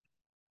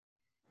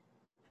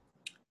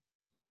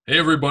Hey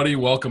everybody,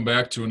 welcome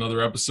back to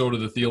another episode of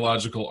the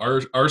Theological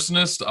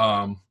Arsonist.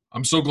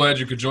 I'm so glad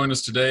you could join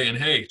us today. And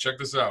hey, check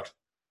this out.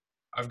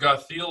 I've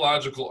got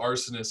Theological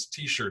Arsonist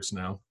t-shirts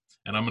now,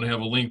 and I'm going to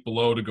have a link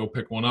below to go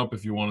pick one up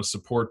if you want to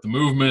support the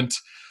movement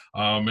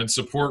and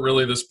support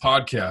really this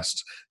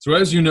podcast. So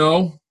as you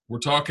know, we're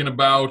talking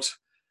about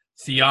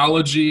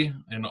theology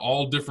in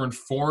all different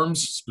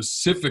forms,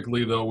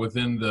 specifically though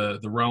within the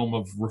realm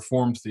of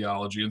Reformed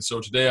theology. And so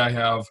today I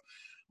have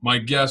my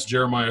guest,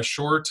 Jeremiah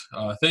Short.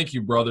 Thank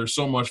you, brother,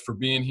 so much for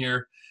being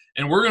here.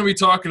 And we're going to be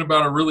talking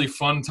about a really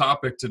fun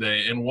topic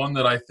today, and one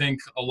that I think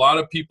a lot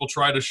of people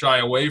try to shy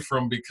away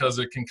from because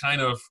it can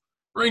kind of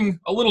bring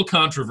a little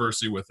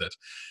controversy with it.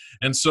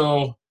 And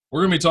so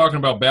we're going to be talking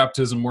about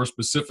baptism, more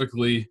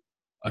specifically,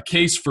 a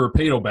case for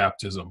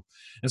paedobaptism.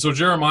 And so,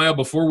 Jeremiah,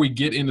 before we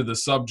get into the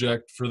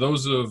subject, for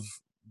those of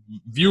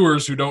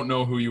viewers who don't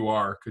know who you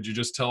are, could you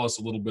just tell us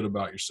a little bit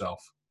about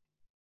yourself?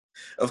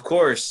 Of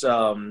course,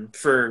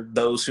 for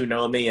those who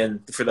know me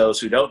and for those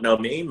who don't know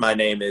me, my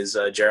name is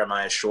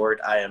Jeremiah Short.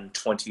 I am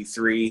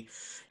 23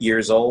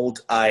 years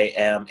old. I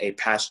am a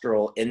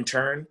pastoral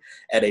intern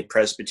at a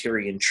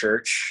Presbyterian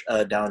church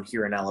down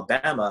here in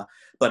Alabama,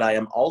 but I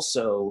am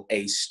also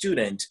a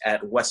student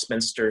at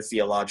Westminster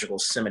Theological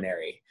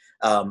Seminary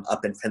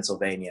up in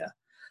Pennsylvania.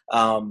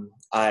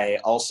 I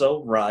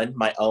also run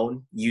my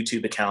own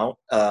YouTube account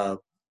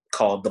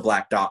called The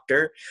Black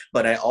Doctor,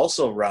 but I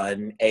also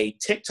run a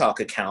TikTok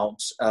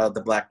account,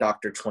 The Black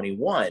Doctor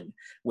 21,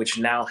 which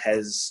now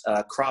has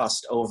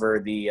crossed over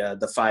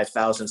the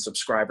 5,000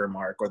 subscriber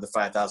mark or the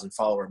 5,000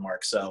 follower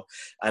mark. So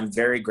I'm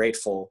very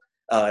grateful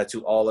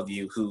to all of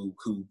you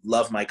who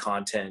love my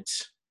content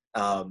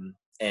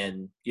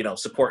and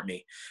support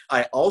me.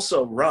 I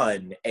also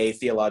run a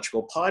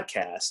theological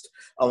podcast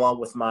along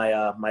with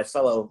my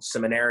fellow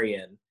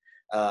seminarian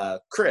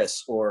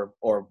Chris, or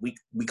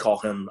we call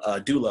him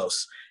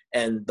Doulos.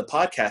 And the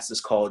podcast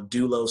is called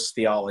Doulos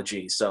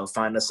Theology. So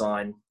find us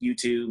on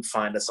YouTube,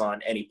 find us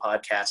on any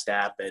podcast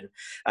app, and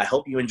I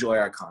hope you enjoy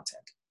our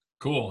content.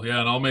 Cool.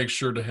 Yeah, and I'll make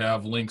sure to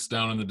have links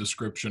down in the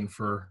description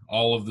for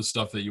all of the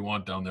stuff that you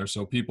want down there.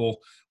 So people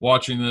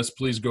watching this,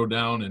 please go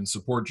down and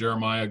support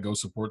Jeremiah, go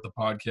support the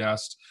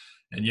podcast.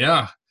 And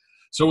yeah,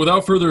 so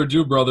without further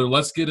ado, brother,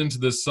 let's get into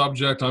this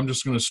subject. I'm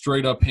just going to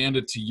straight up hand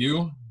it to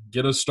you.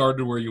 Get us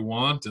started where you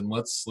want, and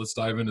let's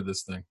dive into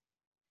this thing.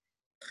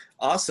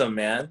 Awesome,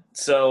 man.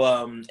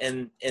 So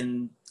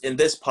in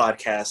this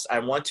podcast, I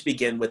want to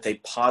begin with a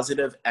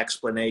positive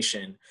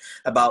explanation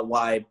about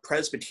why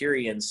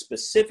Presbyterians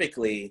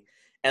specifically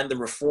and the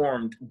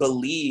Reformed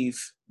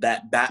believe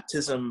that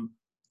baptism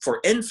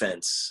for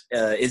infants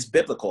is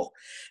biblical.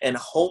 And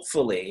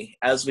hopefully,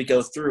 as we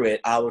go through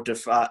it, I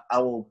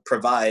will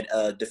provide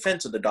a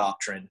defense of the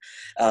doctrine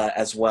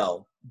as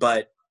well.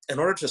 But in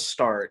order to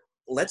start,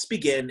 let's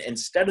begin,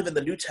 instead of in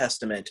the New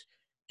Testament,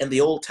 in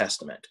the Old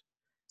Testament.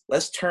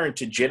 Let's turn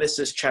to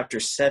Genesis chapter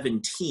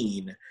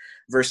 17,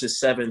 verses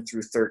 7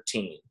 through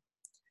 13.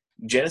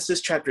 Genesis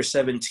chapter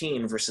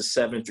 17, verses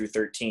 7 through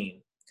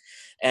 13.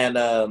 And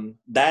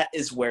that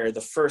is where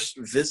the first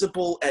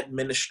visible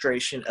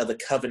administration of the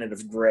covenant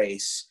of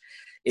grace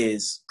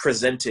is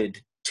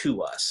presented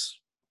to us.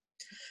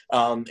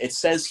 It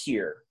says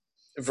here,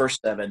 verse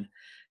 7,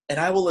 "And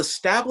I will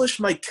establish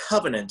my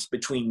covenant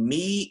between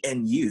me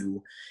and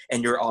you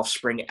and your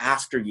offspring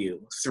after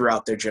you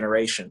throughout their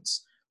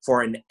generations,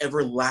 for an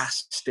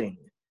everlasting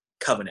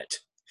covenant,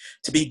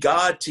 to be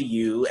God to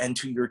you and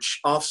to your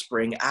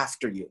offspring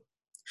after you.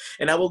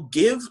 And I will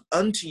give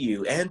unto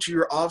you and to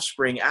your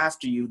offspring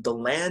after you the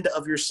land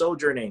of your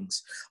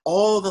sojournings,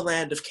 all the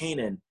land of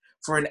Canaan,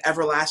 for an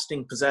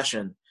everlasting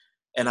possession,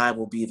 and I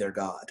will be their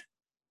God.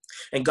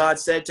 And God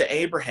said to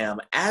Abraham,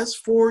 As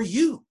for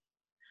you,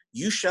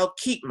 you shall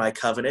keep my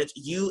covenant,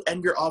 you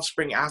and your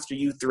offspring after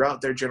you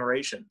throughout their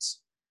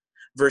generations."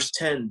 Verse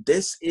 10,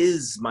 "This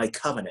is my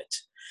covenant,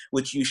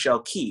 which you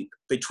shall keep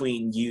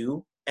between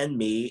you and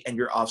me and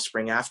your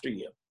offspring after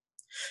you.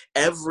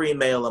 Every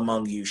male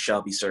among you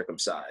shall be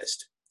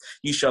circumcised.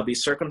 You shall be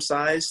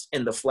circumcised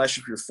in the flesh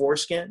of your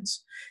foreskins,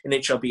 and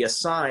it shall be a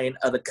sign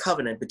of the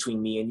covenant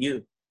between me and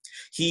you.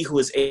 He who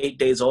is 8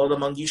 days old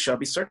among you shall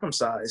be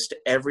circumcised,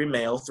 every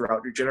male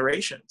throughout your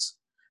generations,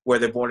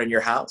 whether born in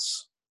your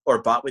house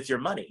or bought with your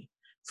money,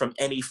 from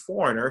any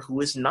foreigner who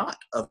is not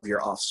of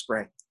your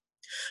offspring.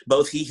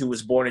 Both he who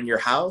is born in your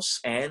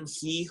house and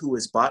he who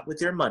is bought with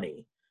your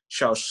money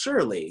shall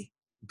surely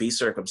be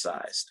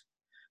circumcised.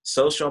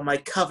 So shall my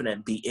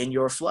covenant be in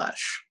your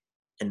flesh,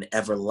 an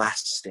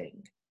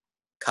everlasting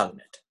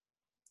covenant."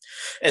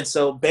 And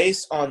so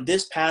based on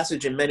this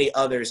passage and many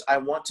others, I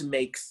want to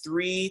make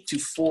 3 to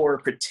 4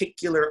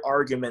 particular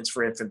arguments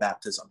for infant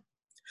baptism.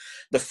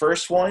 The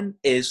first one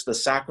is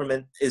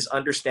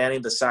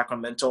understanding the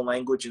sacramental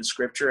language in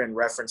Scripture in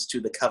reference to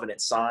the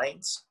covenant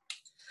signs.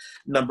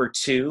 Number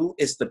 2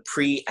 is the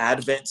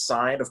pre-Advent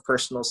sign of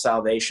personal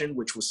salvation,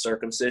 which was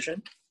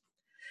circumcision.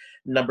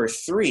 Number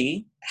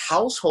 3,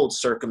 household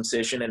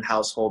circumcision and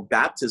household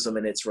baptism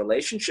and its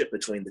relationship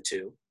between the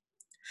two.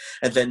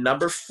 And then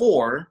number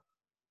 4,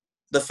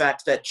 the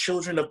fact that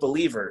children of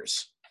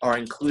believers are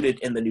included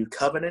in the new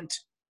covenant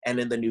and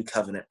in the new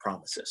covenant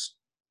promises.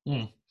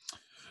 Hmm.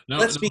 Now,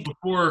 Let's be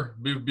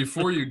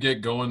before you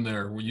get going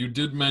there, you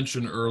did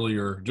mention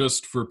earlier,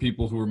 just for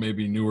people who are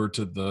maybe newer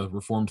to the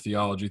Reformed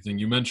theology thing,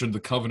 you mentioned the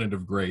covenant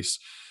of grace.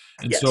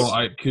 And so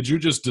yes. could you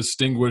just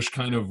distinguish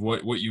kind of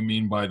what you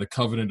mean by the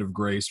covenant of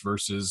grace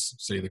versus,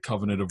 say, the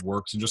covenant of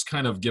works, and just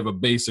kind of give a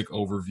basic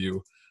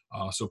overview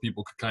so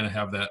people could kind of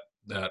have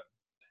that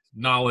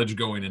knowledge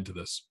going into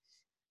this?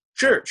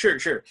 Sure.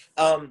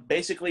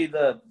 Basically,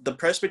 the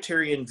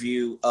Presbyterian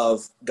view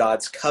of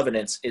God's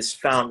covenants is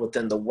found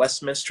within the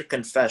Westminster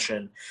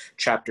Confession,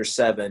 chapter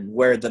 7,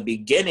 where the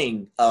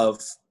beginning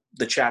of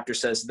the chapter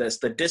says this: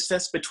 the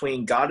distance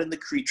between God and the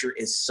creature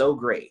is so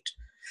great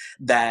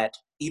that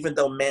even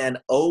though man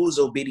owes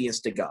obedience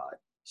to God,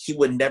 he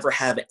would never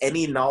have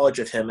any knowledge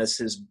of him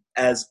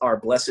as our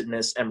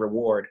blessedness and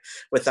reward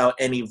without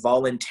any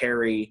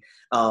voluntary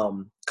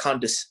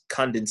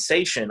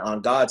condensation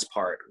on God's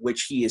part,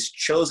 which he has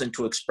chosen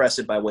to express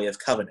it by way of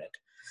covenant,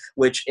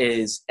 which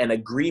is an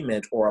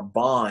agreement or a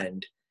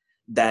bond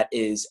that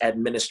is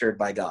administered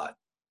by God.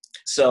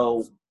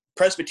 So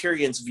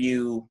Presbyterians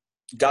view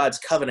God's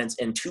covenants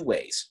in two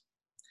ways: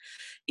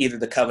 either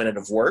the covenant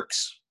of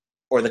works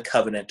or the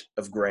covenant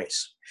of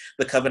grace.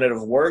 The covenant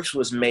of works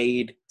was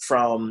made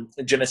from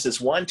Genesis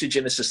 1 to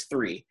Genesis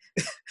 3,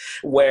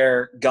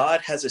 where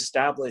God has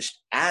established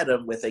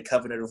Adam with a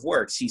covenant of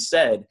works. He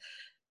said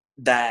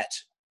that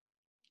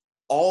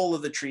all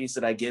of the trees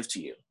that I give to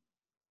you,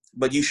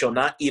 but you shall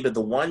not eat of the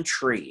one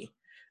tree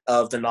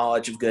of the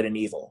knowledge of good and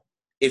evil.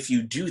 If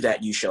you do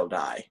that, you shall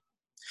die.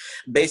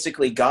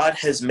 Basically, God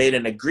has made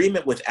an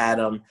agreement with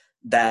Adam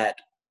that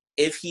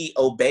if he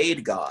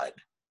obeyed God,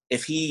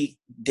 if he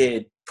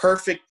did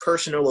perfect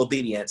personal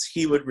obedience,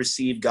 he would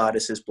receive God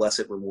as his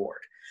blessed reward.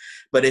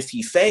 But if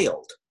he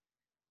failed,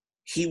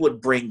 he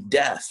would bring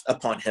death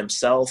upon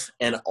himself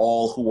and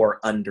all who are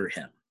under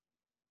him.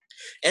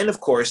 And of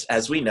course,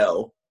 as we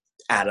know,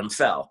 Adam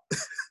fell.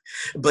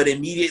 But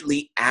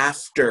immediately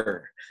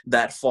after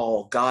that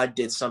fall, God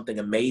did something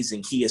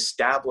amazing. He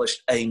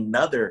established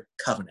another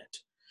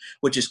covenant,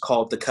 which is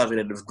called the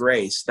covenant of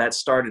grace. That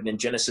started in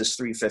Genesis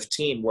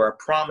 3:15, where a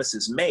promise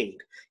is made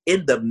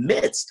in the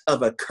midst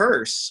of a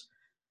curse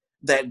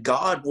that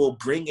God will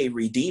bring a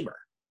redeemer,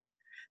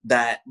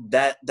 that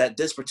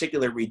this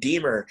particular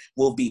redeemer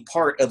will be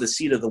part of the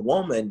seed of the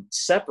woman,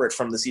 separate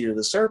from the seed of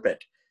the serpent.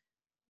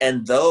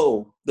 And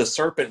though the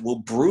serpent will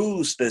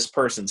bruise this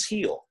person's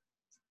heel,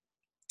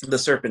 the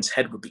serpent's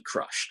head would be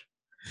crushed.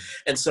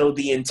 And so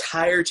the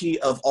entirety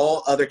of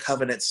all other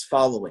covenants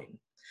following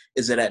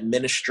is an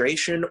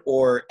administration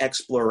or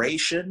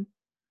exploration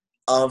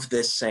of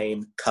this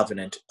same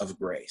covenant of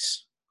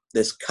grace,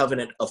 this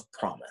covenant of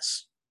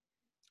promise.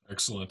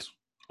 Excellent.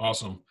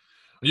 Awesome.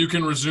 You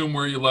can resume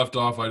where you left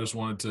off. I just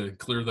wanted to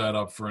clear that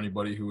up for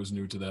anybody who was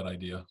new to that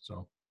idea.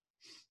 So,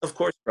 of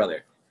course,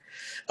 brother.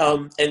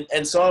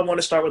 And so I want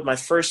to start with my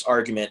first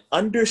argument: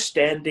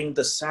 understanding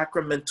the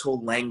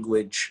sacramental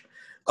language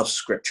of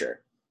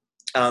Scripture.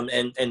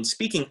 And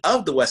speaking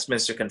of the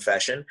Westminster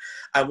Confession,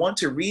 I want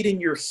to read in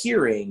your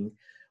hearing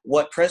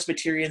what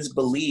Presbyterians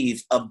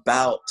believe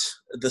about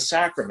the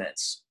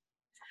sacraments.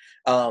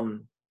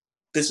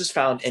 This is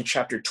found in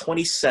chapter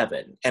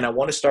 27, and I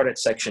want to start at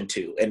section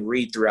 2 and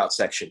read throughout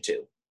section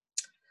 2.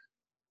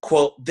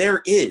 Quote,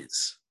 "There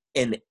is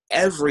in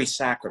every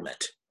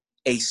sacrament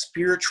a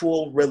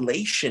spiritual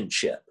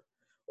relationship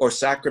or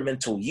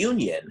sacramental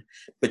union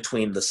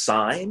between the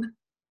sign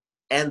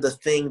and the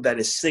thing that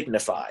is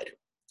signified,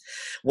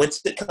 whence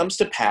it comes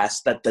to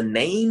pass that the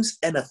names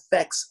and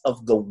effects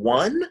of the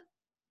one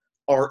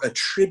are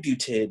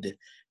attributed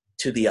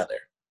to the other."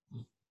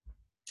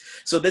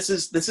 So this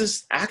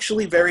is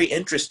actually very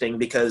interesting,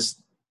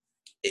 because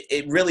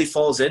it really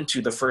falls into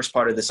the first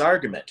part of this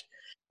argument.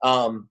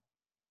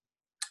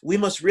 We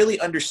must really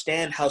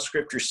understand how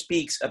Scripture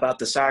speaks about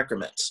the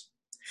sacraments,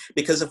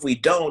 because if we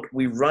don't,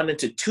 we run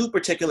into two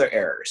particular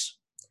errors.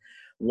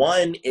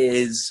 One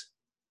is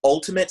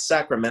ultimate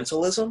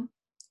sacramentalism,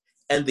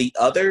 and the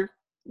other,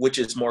 which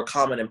is more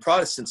common in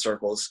Protestant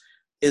circles,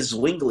 is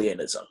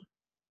Zwinglianism.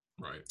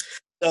 right.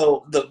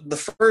 So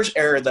the first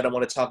error that I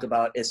want to talk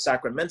about is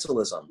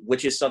sacramentalism,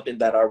 which is something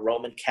that our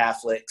Roman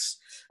Catholics,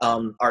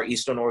 our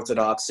Eastern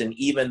Orthodox, and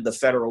even the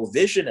Federal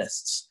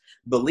Visionists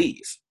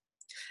believe.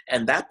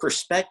 And that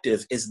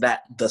perspective is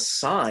that the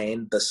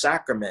sign, the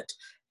sacrament,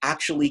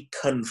 actually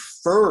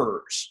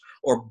confers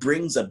or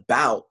brings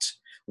about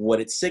what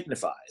it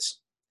signifies.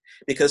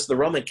 Because the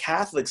Roman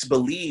Catholics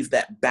believe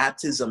that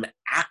baptism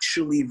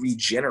actually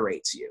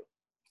regenerates you.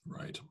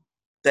 Right.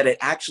 That it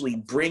actually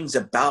brings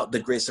about the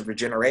grace of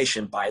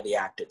regeneration by the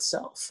act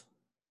itself.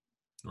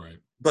 Right.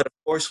 But of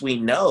course, we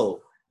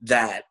know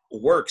that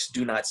works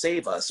do not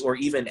save us, or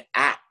even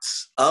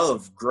acts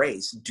of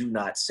grace do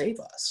not save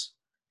us.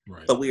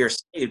 Right. But we are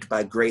saved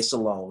by grace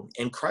alone,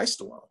 in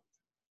Christ alone.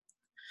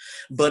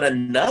 But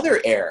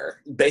another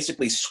error,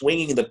 basically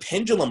swinging the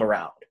pendulum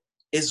around,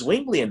 is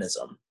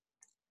Zwinglianism.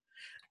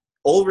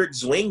 Ulrich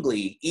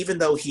Zwingli, even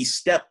though he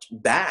stepped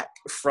back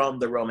from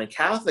the Roman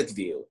Catholic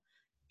view,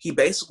 he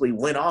basically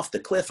went off the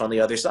cliff on the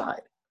other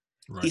side.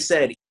 He Right.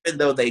 said, even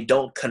though they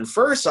don't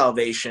confer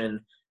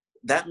salvation,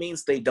 that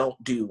means they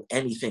don't do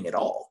anything at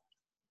all.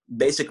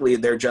 Basically,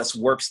 they're just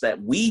works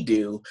that we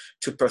do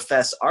to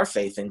profess our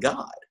faith in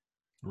God.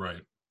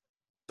 Right.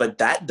 But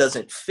that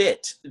doesn't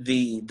fit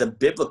the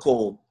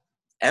biblical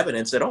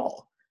evidence at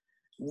all.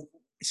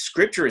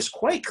 Scripture is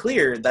quite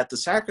clear that the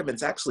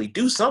sacraments actually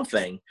do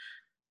something,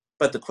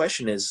 but the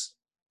question is,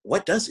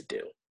 what does it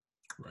do?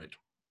 Right.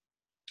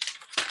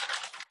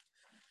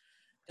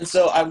 And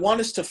so I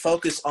want us to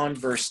focus on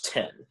verse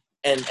 10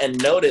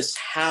 and notice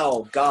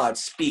how God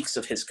speaks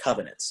of his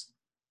covenants.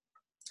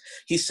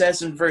 He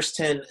says in verse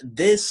 10,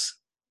 "This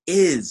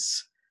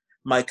is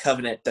my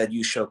covenant that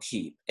you shall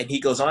keep." And he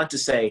goes on to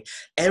say,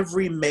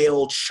 "Every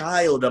male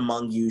child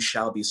among you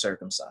shall be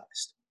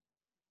circumcised."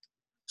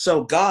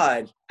 So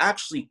God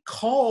actually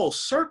calls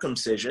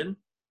circumcision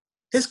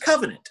his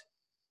covenant.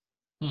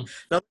 Hmm.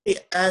 Now, let me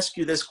ask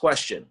you this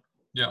question.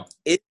 Yeah.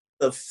 Is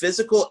the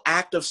physical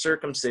act of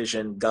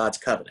circumcision God's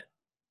covenant?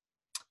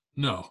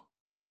 No.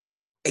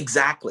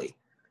 Exactly.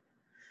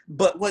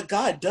 But what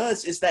God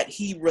does is that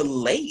he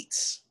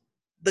relates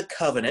the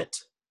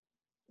covenant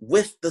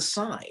with the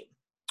sign.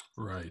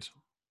 Right.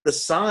 The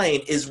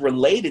sign is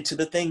related to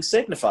the thing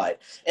signified.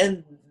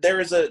 And there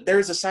is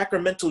a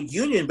sacramental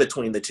union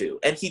between the two.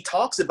 And he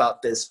talks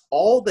about this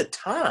all the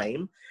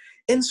time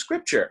in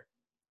Scripture.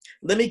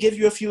 Let me give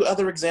you a few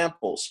other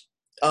examples.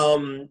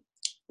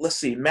 Let's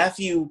see,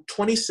 Matthew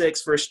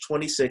 26, verse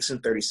 26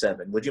 and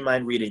 37. Would you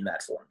mind reading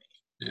that for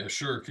me? Yeah,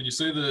 sure. Can you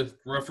say the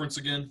reference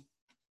again?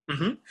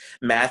 Mm-hmm.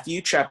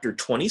 Matthew chapter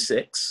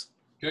 26,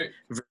 Okay.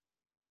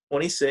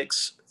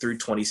 26 through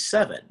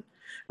 27.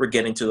 We're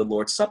getting to the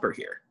Lord's Supper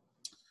here.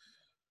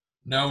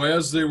 Now,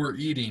 as they were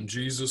eating,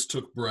 Jesus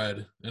took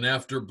bread, and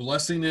after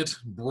blessing it,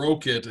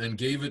 broke it, and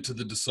gave it to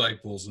the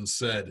disciples, and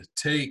said,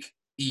 "Take,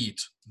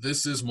 eat,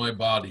 this is my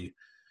body."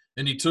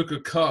 And he took a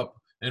cup,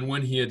 and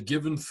when he had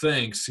given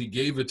thanks, he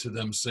gave it to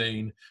them,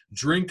 saying,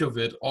 "Drink of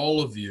it,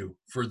 all of you,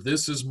 for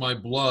this is my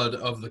blood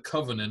of the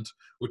covenant,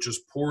 which is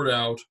poured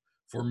out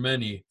for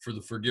many for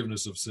the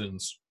forgiveness of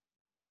sins."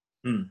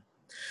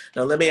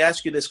 Now, let me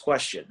ask you this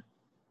question.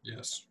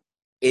 Yes.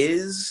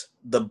 Is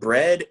the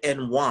bread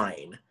and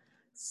wine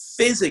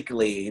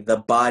physically the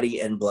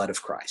body and blood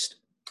of Christ?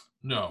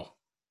 No.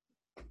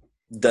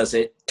 Does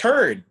it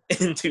turn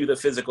into the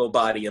physical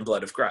body and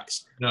blood of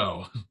Christ?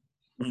 No.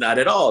 Not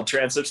at all.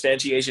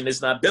 Transubstantiation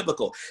is not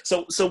biblical.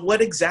 So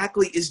what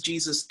exactly is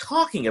Jesus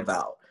talking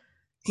about?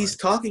 He's Right.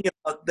 talking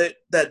about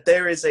that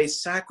there is a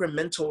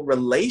sacramental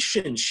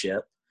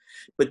relationship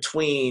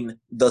between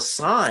the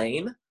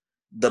sign,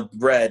 the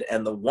bread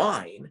and the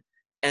wine,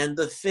 and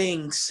the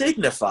thing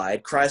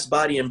signified, Christ's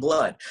body and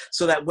blood.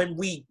 So that when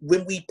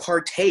we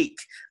partake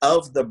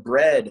of the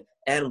bread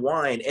and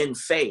wine in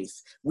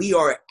faith, we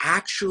are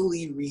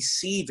actually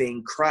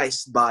receiving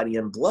Christ's body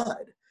and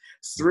blood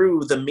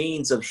through the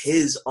means of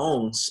his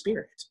own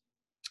Spirit.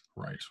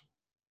 Right.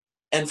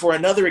 And for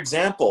another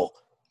example,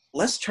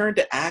 let's turn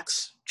to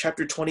Acts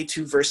chapter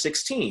 22, verse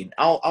 16.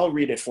 I'll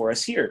read it for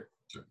us here.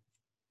 Sure.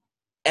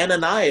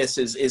 Ananias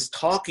is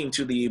talking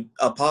to the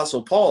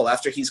Apostle Paul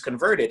after he's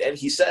converted, and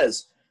he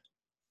says,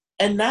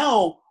 "And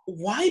now,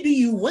 why do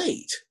you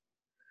wait?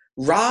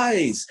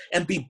 Rise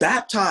and be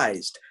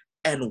baptized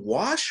and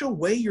wash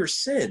away your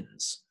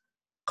sins,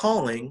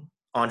 calling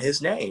on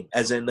his name,"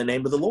 as in the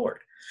name of the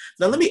Lord.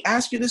 Now, let me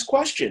ask you this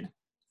question.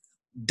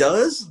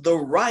 Does the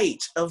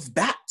rite of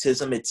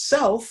baptism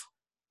itself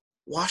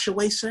wash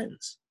away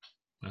sins?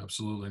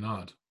 Absolutely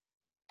not.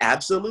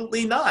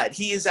 Absolutely not.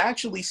 He is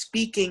actually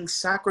speaking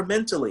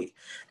sacramentally,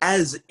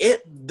 as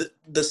it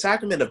the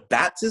sacrament of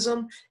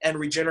baptism and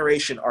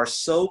regeneration are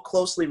so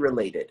closely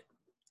related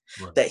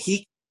Right. that he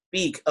can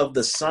speak of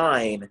the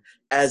sign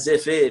as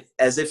if it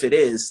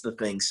is the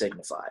thing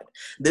signified.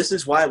 This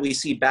is why we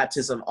see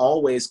baptism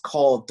always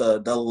called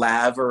the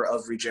laver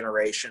of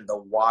regeneration, the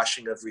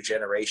washing of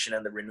regeneration,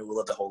 and the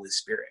renewal of the Holy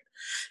Spirit.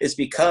 It's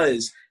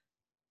because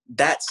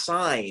that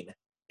sign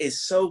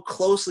is so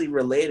closely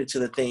related to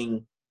the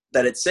thing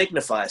that it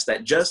signifies,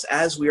 that just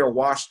as we are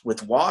washed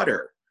with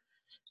water,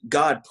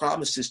 God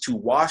promises to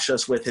wash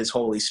us with his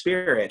Holy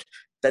Spirit,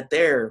 that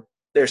they're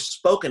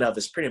spoken of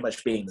as pretty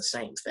much being the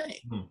same thing.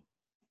 Hmm.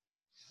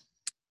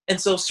 And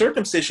so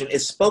circumcision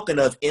is spoken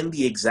of in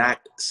the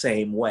exact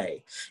same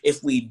way.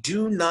 If we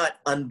do not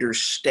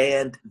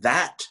understand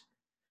that,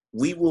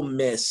 we will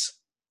miss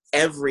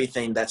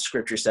everything that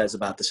Scripture says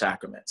about the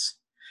sacraments.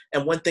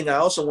 And one thing I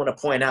also want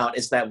to point out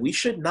is that we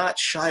should not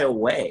shy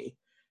away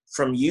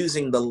from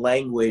using the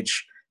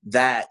language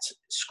that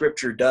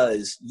Scripture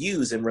does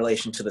use in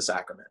relation to the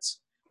sacraments.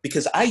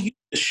 Because I used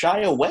to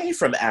shy away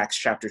from Acts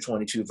chapter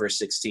 22, verse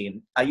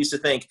 16. I used to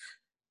think,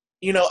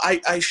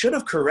 I should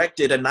have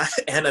corrected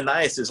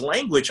Ananias'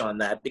 language on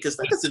that, because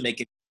that doesn't make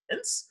any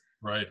sense.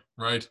 Right.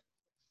 Right.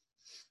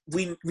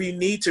 We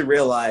need to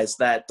realize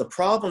that the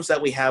problems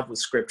that we have with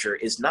Scripture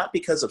is not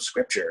because of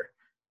Scripture,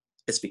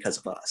 it's because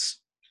of us.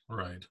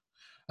 Right.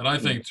 And I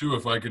think, too,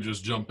 if I could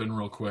just jump in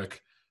real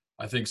quick,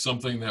 I think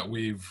something that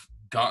we've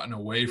gotten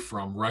away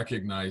from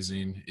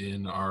recognizing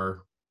in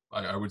our,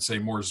 I would say,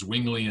 more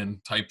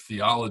Zwinglian type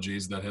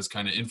theologies that has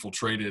kind of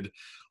infiltrated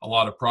a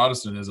lot of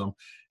Protestantism,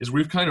 is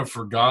we've kind of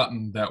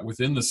forgotten that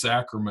within the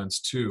sacraments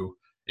too,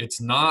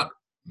 it's not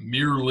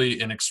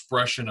merely an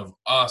expression of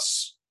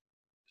us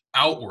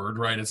outward,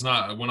 right? It's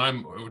not, when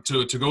I'm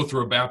to go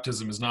through a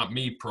baptism is not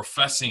me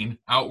professing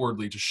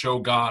outwardly to show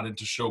God and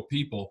to show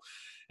people.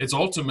 It's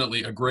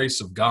ultimately a grace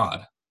of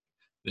God.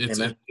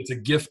 Amen. It's a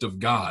gift of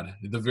God.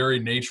 The very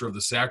nature of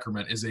the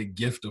sacrament is a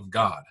gift of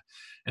God.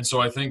 And so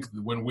I think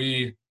when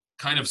we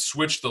kind of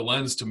switch the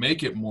lens to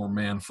make it more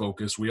man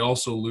focused, we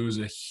also lose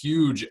a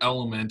huge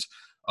element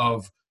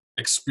of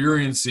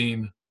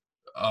experiencing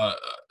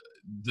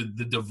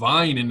the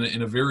divine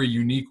in a very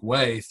unique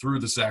way through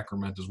the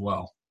sacrament as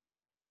well.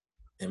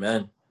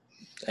 Amen.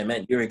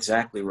 Amen. You're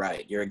exactly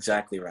right. You're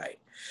exactly right.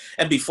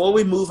 And before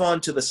we move on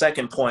to the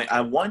second point,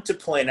 I want to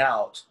point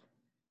out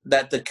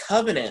that the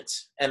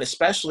covenant, and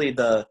especially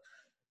the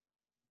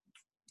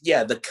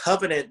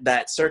covenant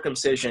that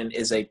circumcision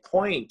is a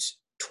point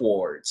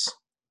towards,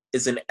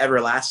 is an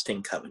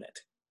everlasting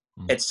covenant.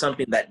 It's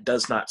something that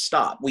does not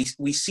stop.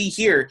 We see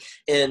here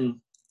in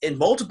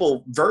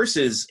multiple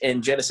verses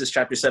in Genesis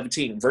chapter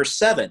 17, verse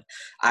 7,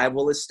 I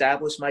will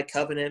establish my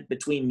covenant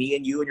between me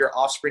and you and your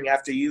offspring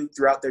after you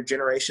throughout their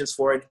generations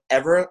for an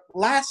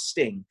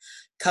everlasting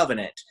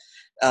covenant.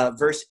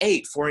 Verse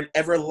 8, for an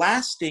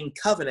everlasting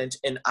covenant,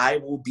 and I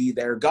will be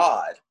their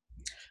God.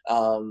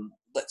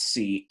 Let's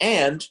see.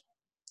 And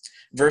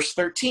verse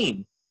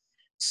 13,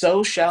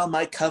 so shall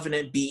my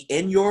covenant be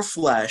in your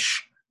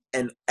flesh,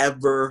 an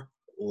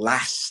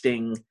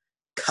everlasting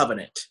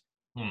covenant.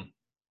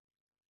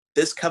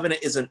 This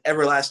covenant is an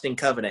everlasting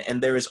covenant,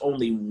 and there is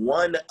only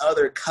one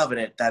other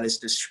covenant that is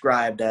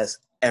described as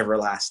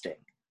everlasting,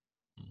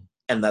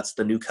 and that's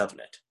the new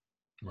covenant.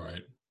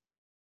 Right.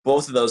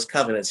 Both of those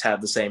covenants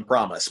have the same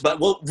promise, but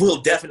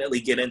we'll definitely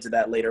get into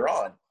that later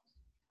on.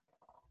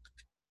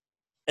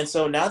 And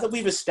so now that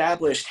we've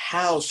established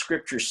how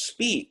Scripture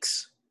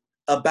speaks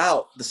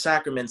about the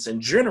sacraments in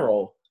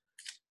general,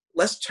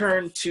 let's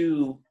turn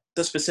to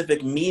the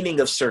specific meaning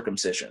of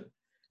circumcision,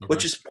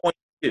 which is point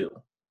 2.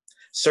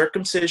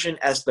 Circumcision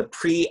as the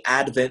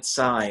pre-Advent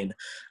sign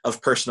of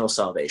personal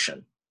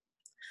salvation.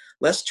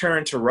 Let's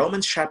turn to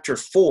Romans chapter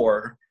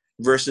 4,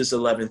 verses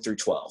 11 through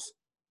 12.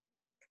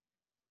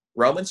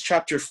 Romans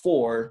chapter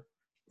 4,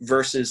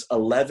 verses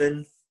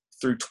 11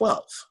 through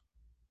 12.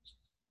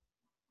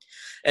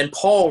 And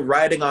Paul,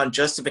 writing on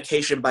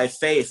justification by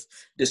faith,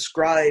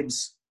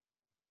 describes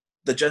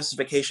the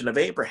justification of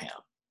Abraham.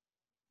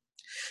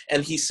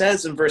 And he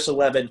says in verse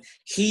 11,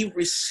 he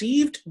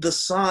received the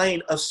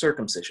sign of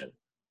circumcision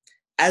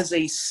as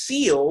a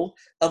seal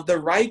of the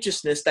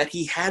righteousness that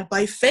he had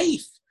by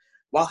faith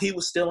while he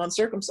was still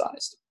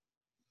uncircumcised.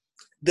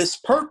 This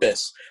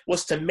purpose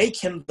was to make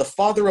him the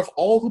father of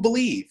all who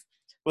believe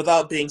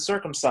without being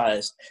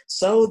circumcised,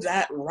 so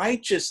that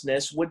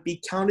righteousness would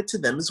be counted to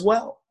them as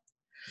well.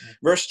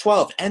 Verse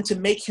 12, and to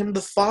make him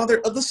the father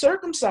of the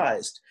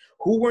circumcised,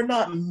 who were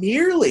not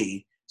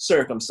merely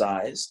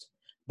circumcised,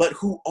 but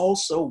who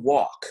also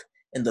walk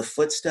in the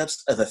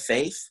footsteps of the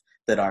faith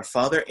that our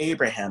father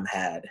Abraham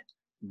had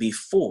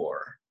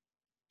before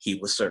he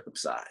was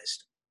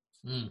circumcised.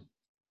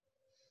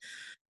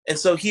 And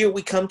so here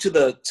we come to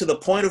the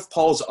point of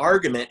Paul's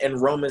argument in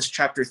Romans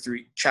chapters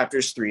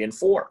 3 and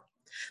 4,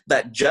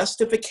 that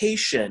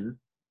justification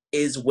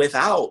is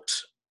without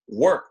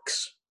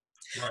works.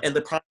 Right. And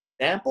the prime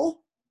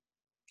example,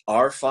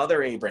 our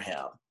father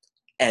Abraham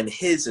and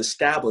his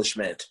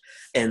establishment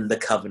in the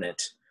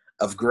covenant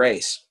of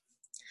grace.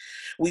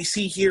 We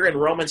see here in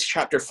Romans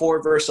chapter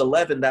 4, verse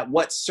 11, that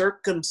what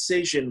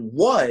circumcision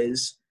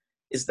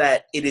is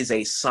that it is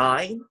a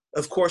sign,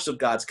 of course, of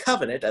God's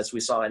covenant, as we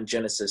saw in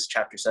Genesis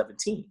chapter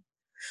 17.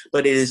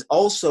 But it is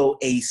also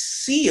a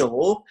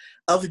seal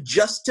of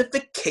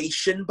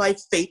justification by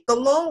faith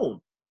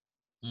alone.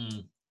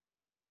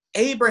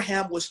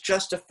 Abraham was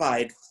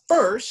justified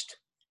first,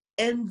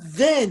 and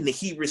then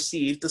he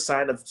received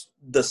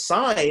the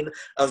sign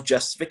of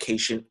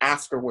justification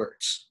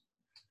afterwards.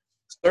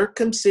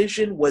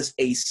 Circumcision was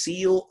a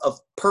seal of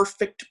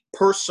perfect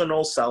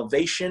personal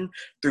salvation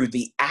through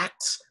the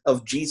acts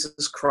of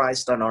Jesus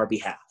Christ on our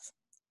behalf.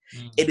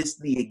 It is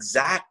the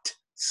exact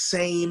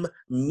same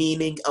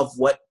meaning of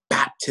what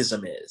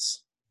baptism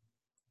is.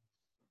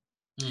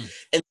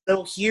 And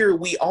so here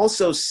we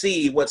also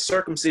see what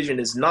circumcision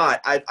is not.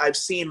 I've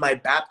seen my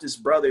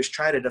Baptist brothers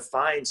try to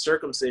define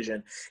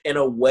circumcision in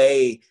a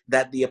way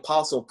that the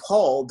Apostle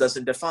Paul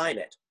doesn't define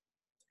it.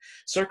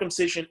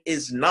 Circumcision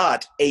is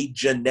not a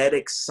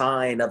genetic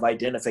sign of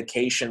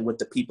identification with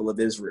the people of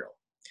Israel.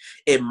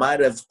 It might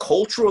have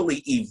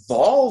culturally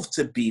evolved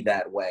to be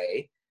that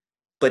way,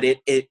 but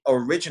it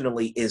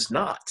originally is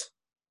not.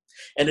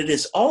 And it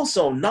is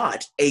also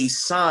not a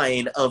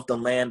sign of the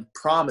land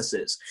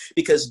promises,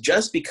 because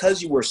just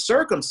because you were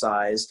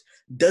circumcised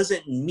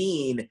doesn't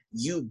mean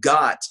you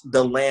got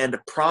the land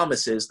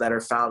promises that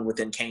are found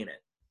within Canaan.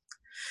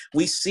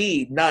 We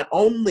see not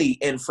only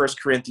in 1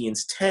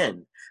 Corinthians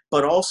 10,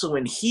 but also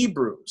in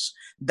Hebrews,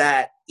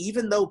 that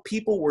even though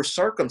people were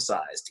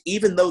circumcised,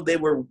 even though they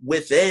were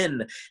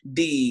within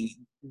the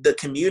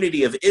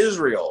community of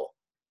Israel,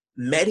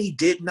 many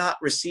did not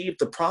receive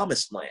the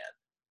promised land.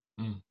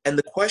 And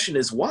the question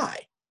is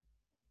why?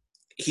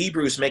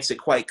 Hebrews makes it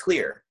quite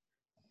clear.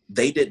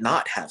 They did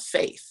not have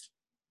faith.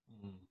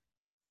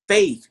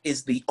 Faith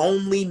is the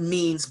only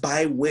means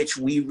by which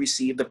we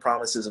receive the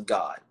promises of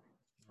God.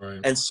 Right.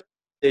 And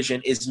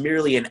circumcision is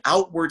merely an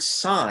outward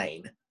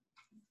sign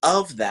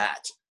of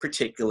that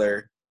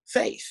particular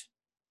faith.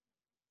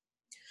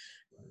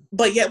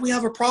 But yet we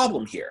have a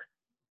problem here.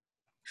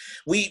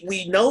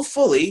 We know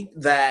fully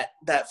that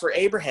for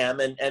Abraham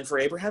and for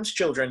Abraham's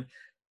children,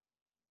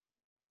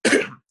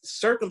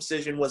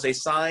 circumcision was a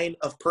sign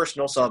of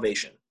personal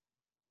salvation.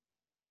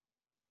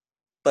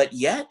 But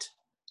yet,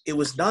 it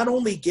was not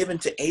only given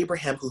to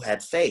Abraham who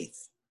had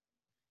faith,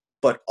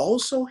 but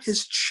also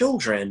his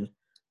children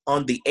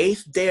on the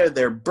 8th day of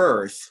their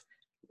birth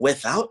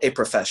without a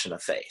profession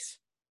of faith.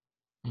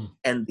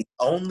 And the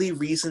only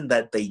reason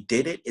that they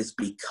did it is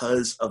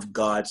because of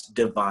God's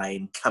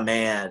divine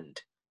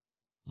command.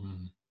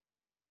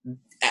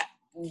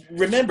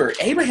 Remember,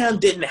 Abraham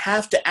didn't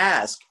have to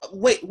ask,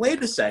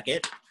 wait a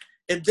second.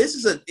 If this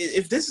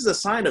is a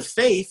sign of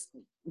faith,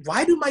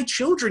 why do my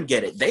children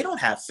get it? They don't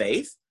have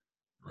faith.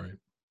 Right.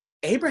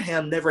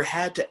 Abraham never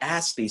had to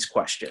ask these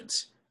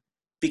questions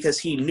because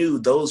he knew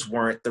those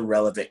weren't the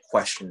relevant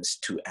questions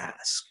to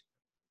ask.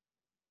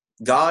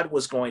 God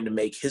was going to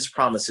make his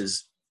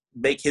promises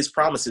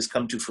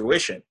come to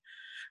fruition,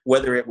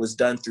 whether it was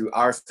done through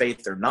our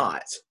faith or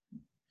not.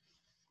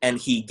 And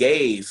he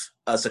gave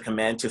us a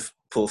command to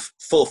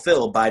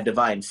fulfill by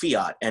divine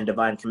fiat and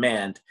divine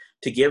command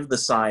to give the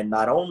sign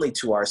not only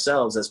to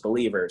ourselves as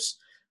believers,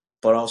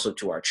 but also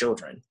to our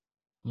children.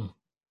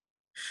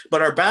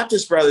 But our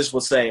Baptist brothers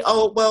will say,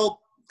 oh,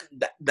 well,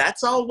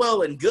 that's all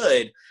well and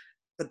good,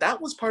 but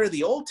that was part of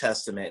the Old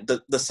Testament.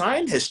 The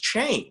sign has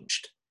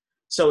changed.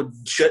 So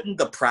shouldn't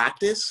the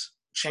practice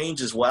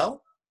change as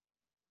well?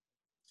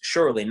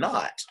 Surely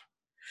not.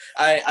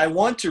 I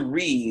want to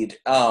read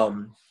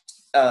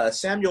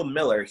Samuel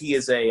Miller. He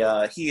is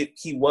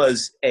he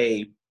was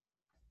a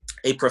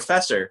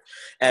professor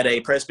at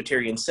a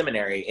Presbyterian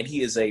seminary, and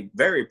he is a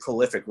very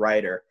prolific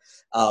writer.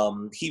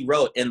 He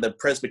wrote in the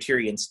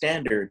Presbyterian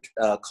Standard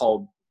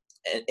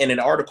in an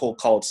article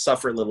called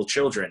 "Suffer Little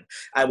Children."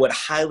 I would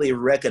highly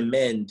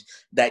recommend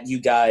that you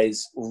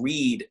guys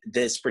read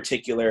this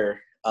particular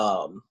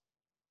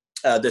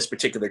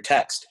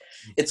text.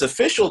 Its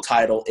official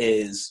title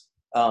is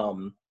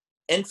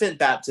 "Infant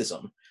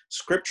Baptism: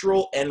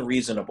 Scriptural and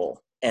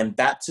Reasonable, and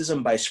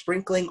Baptism by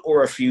Sprinkling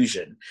or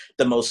Effusion,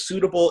 the most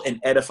suitable and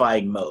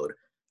edifying mode."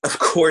 Of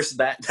course,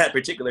 that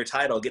particular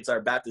title gets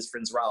our Baptist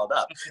friends riled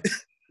up.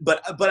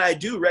 But I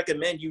do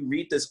recommend you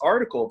read this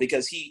article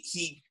because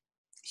he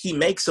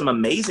makes some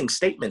amazing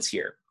statements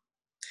here.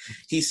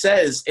 He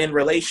says in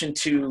relation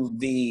to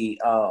the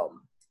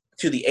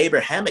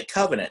Abrahamic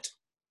covenant,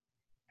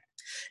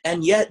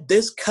 and yet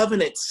this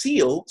covenant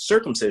seal,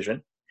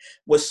 circumcision,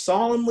 was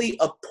solemnly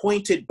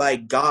appointed by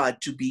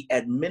God to be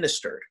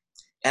administered,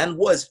 and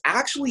was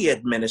actually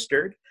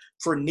administered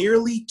for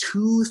nearly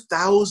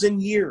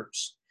 2,000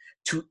 years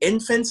to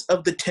infants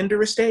of the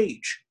tenderest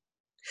age,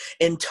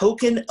 in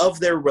token of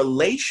their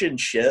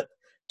relationship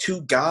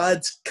to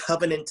God's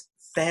covenant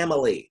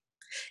family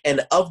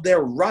and of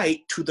their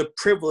right to the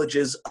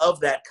privileges of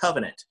that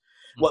covenant.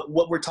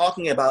 What we're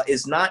talking about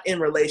is not in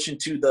relation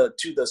to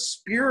the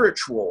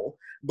spiritual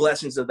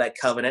blessings of that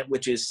covenant,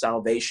 which is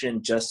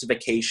salvation,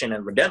 justification,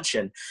 and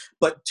redemption,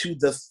 but to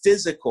the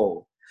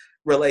physical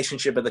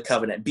relationship of the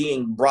covenant,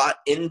 being brought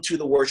into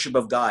the worship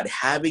of God,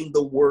 having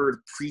the word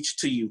preached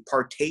to you,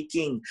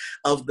 partaking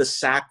of the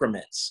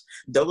sacraments.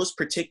 Those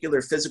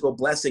particular physical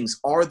blessings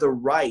are the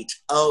right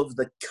of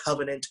the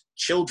covenant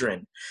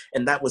children,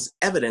 and that was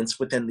evidence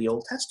within the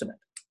Old Testament.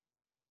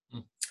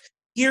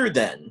 Here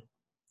then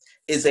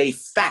is a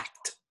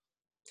fact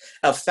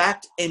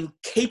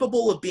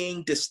incapable of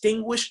being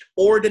distinguished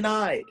or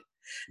denied,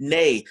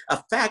 nay,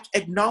 a fact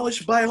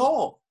acknowledged by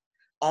all,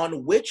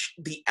 on which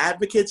the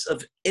advocates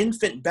of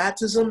infant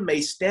baptism may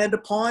stand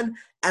upon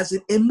as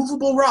an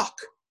immovable rock.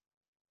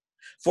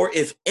 For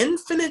if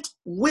infinite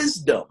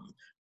wisdom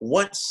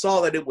once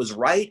saw that it was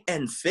right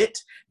and fit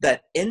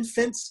that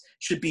infants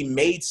should be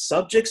made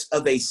subjects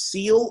of a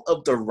seal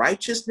of the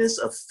righteousness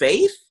of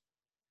faith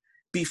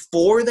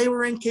before they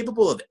were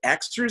incapable of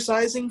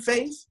exercising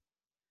faith,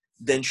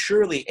 then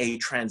surely a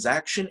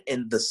transaction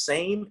in the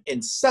same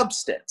in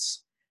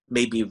substance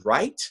may be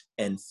right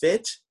and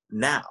fit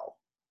now.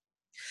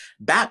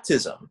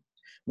 Baptism,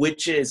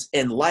 which is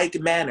in like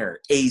manner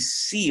a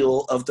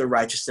seal of the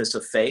righteousness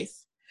of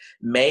faith,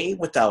 may,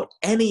 without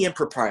any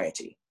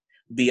impropriety,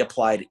 be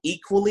applied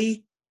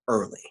equally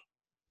early.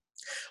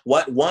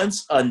 What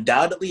once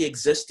undoubtedly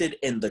existed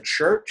in the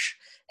church,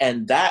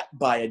 and that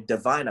by a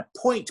divine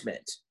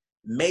appointment,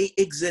 may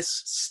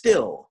exist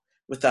still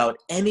without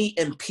any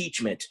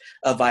impeachment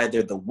of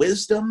either the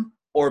wisdom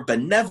or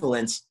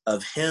benevolence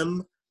of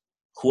him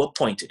who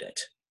appointed it.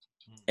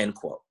 End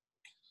quote.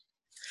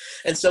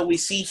 And so we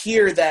see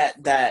here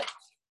that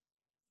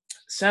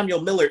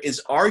Samuel Miller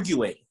is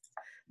arguing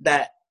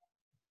that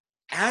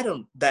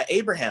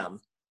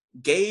Abraham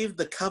gave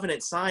the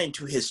covenant sign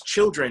to his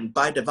children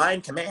by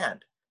divine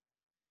command.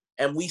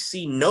 And we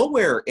see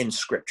nowhere in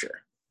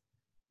Scripture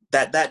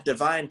that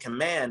divine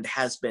command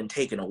has been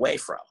taken away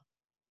from.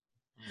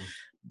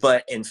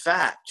 But in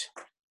fact,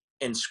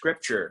 in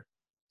Scripture,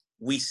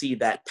 we see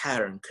that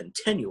pattern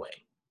continuing.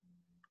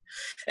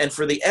 And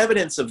for the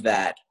evidence of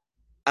that,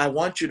 I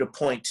want to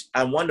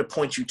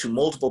point you to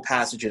multiple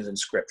passages in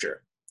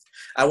Scripture.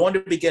 I want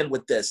to begin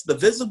with this. The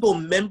visible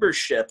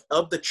membership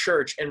of the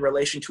church in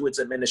relation to its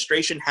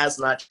administration has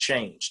not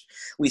changed.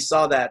 We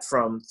saw that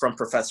from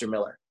Professor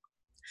Miller.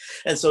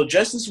 And so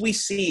just as we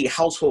see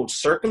household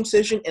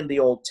circumcision in the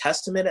Old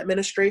Testament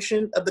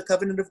administration of the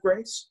covenant of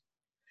grace,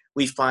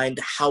 we find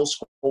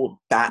household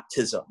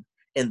baptism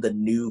in the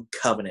new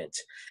covenant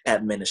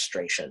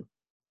administration.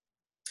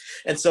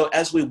 And so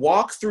as we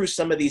walk through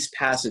some of these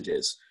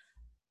passages,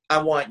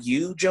 I want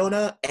you,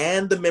 Jonah,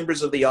 and the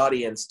members of the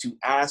audience to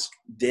ask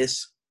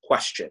this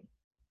question.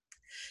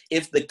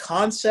 If the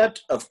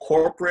concept of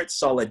corporate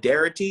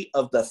solidarity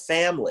of the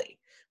family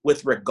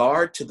with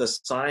regard to the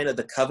sign of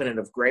the covenant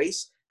of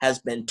grace has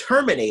been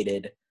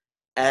terminated,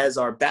 as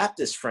our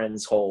Baptist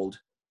friends hold,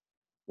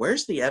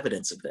 where's the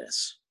evidence of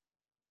this?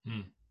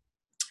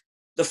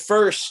 The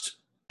first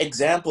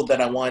example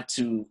that I want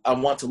to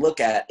look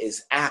at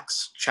is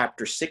Acts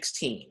chapter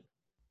 16,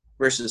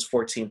 verses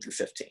 14 through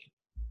 15.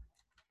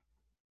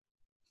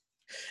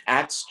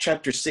 Acts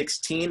chapter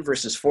 16,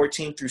 verses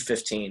 14 through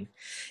 15.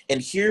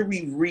 And here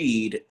we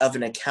read of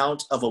an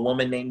account of a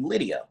woman named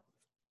Lydia.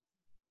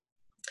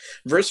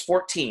 Verse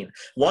 14,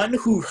 one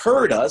who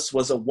heard us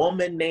was a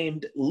woman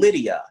named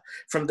Lydia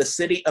from the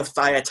city of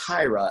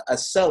Thyatira, a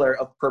seller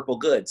of purple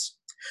goods,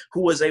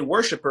 who was a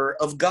worshiper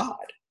of God.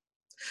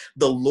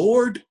 The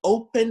Lord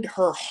opened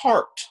her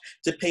heart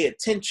to pay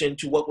attention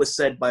to what was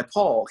said by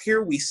Paul.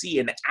 Here we see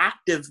an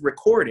active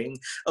recording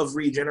of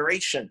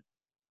regeneration.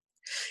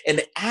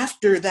 And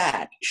after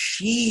that,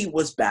 she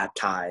was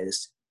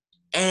baptized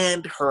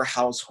and her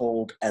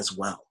household as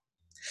well.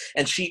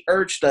 And she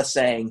urged us,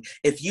 saying,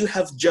 if you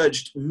have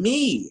judged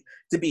me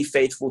to be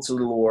faithful to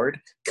the Lord,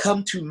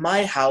 come to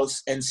my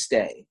house and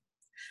stay.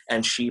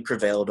 And she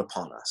prevailed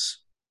upon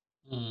us.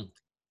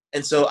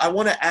 And so I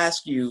want to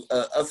ask you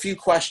a few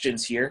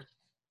questions here.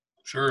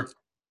 Sure.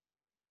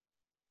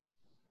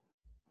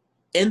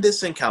 In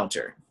this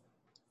encounter,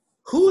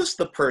 who is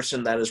the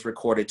person that is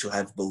recorded to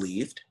have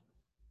believed?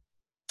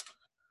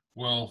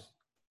 Well,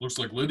 looks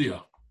like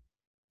Lydia.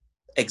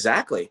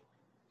 Exactly.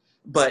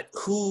 But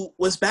who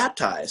was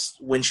baptized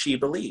when she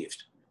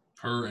believed?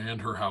 Her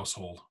and her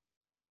household.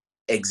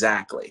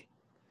 Exactly.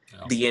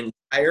 Yeah. The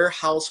entire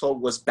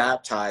household was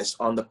baptized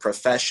on the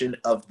profession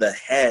of the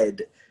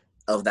head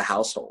of the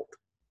household.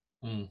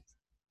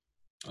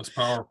 That's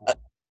powerful.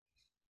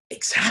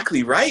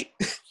 Exactly right.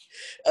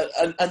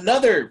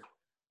 Another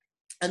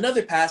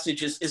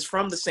passage is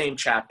from the same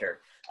chapter.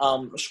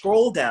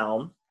 Scroll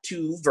down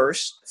to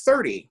verse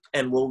 30,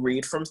 and we'll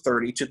read from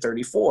 30 to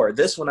 34.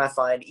 This one I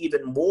find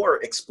even more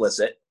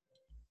explicit.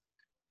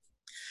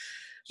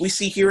 We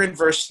see here in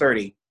verse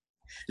 30,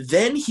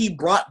 then he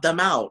brought them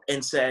out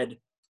and said,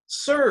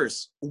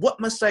 sirs, what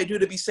must I do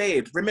to be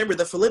saved? Remember,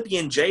 the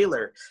Philippian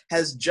jailer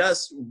has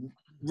just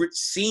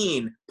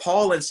seen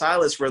Paul and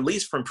Silas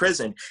released from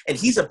prison, and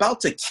he's about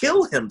to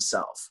kill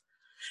himself.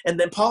 And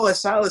then Paul and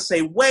Silas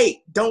say, wait,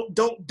 don't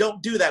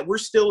do that. We're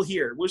still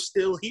here. We're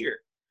still here.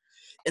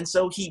 And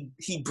so he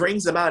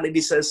brings them out and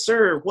he says,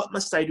 sir, what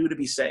must I do to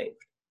be saved?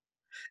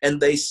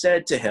 And they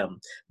said to him,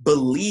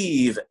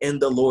 believe in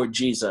the Lord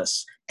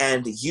Jesus,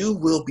 and you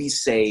will be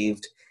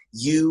saved,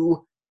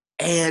 you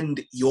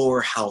and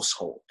your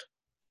household.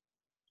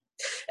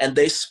 And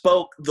they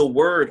spoke the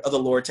word of the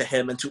Lord to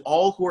him and to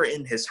all who are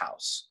in his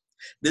house.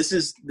 This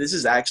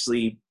is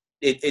actually,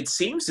 it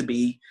seems to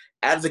be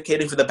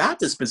advocating for the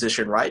Baptist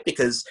position, right?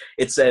 Because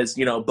it says,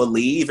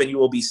 believe and you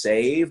will be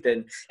saved.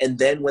 And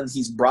then when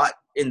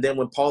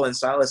when Paul and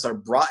Silas are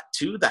brought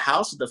to the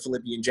house of the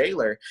Philippian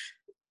jailer,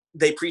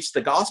 they preach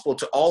the gospel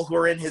to all who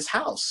are in his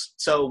house.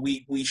 So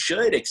we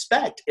should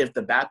expect, if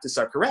the Baptists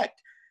are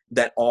correct,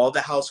 that all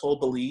the household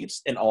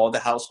believes and all the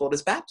household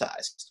is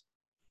baptized.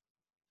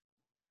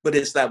 But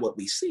is that what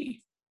we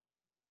see?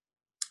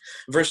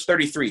 Verse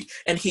 33,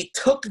 and he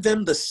took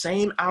them the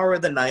same hour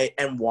of the night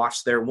and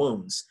washed their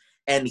wounds.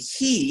 And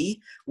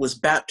he was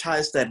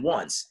baptized at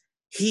once,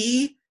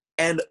 he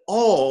and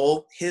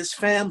all his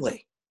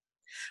family.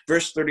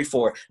 Verse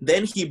 34,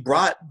 then he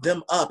brought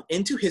them up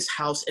into his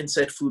house and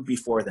set food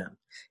before them.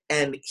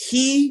 And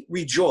he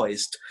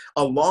rejoiced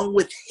along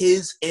with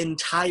his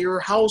entire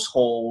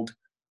household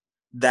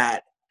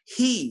that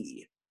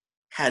he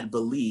had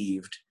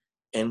believed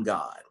in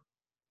God.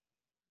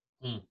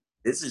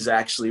 This is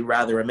actually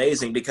rather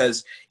amazing,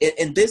 because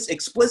in this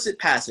explicit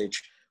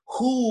passage,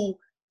 who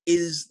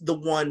is the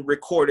one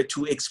recorded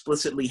to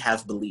explicitly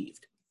have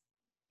believed?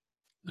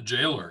 The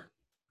jailer.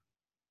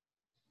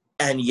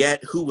 And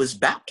yet who was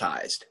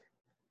baptized?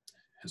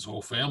 His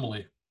whole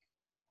family.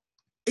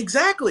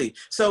 Exactly.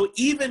 So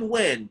even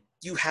when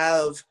you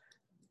have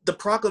the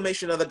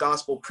proclamation of the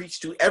gospel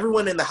preached to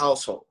everyone in the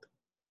household,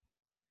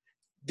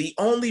 the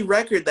only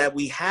record that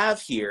we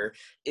have here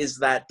is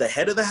that the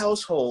head of the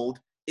household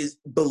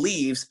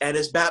believes and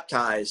is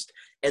baptized,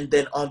 and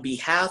then on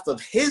behalf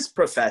of his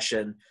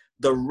profession,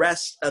 the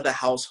rest of the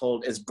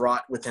household is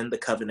brought within the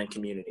covenant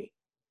community.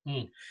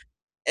 Hmm.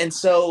 And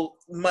so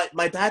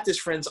my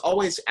Baptist friends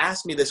always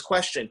ask me this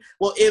question.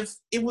 Well, if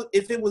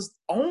it was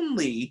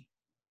only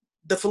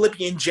the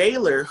Philippian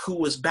jailer who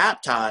was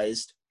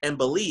baptized and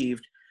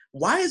believed,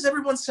 why is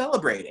everyone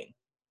celebrating?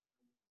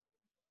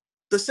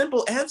 The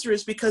simple answer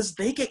is because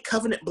they get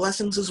covenant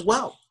blessings as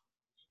well.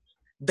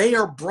 They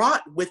are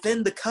brought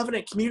within the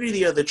covenant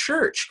community of the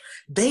church.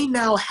 They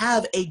now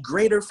have a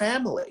greater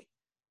family.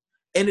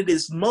 And it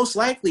is most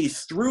likely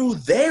through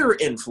their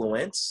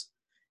influence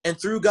and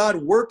through God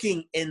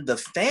working in the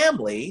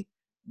family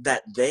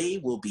that they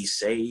will be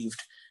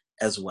saved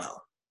as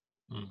well.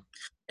 Mm.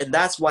 And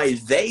that's why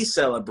they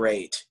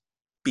celebrate,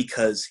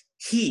 because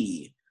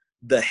he,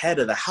 the head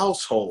of the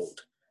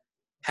household,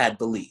 had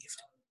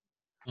believed.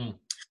 Mm.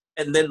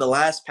 And then the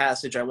last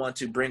passage I want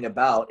to bring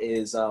about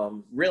is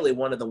really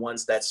one of the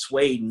ones that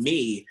swayed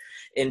me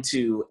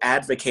into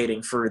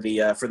advocating for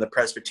the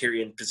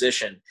Presbyterian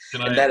position.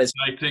 Can I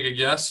take a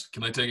guess?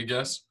 Can I take a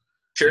guess?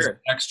 Sure.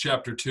 Acts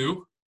chapter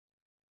 2.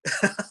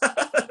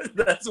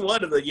 That's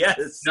one of the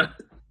yes. Yeah.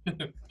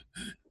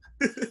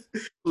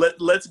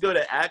 Let's go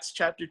to Acts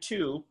chapter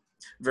 2,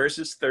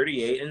 verses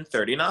 38 and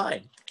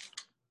 39.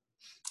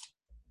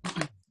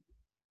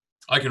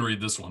 I can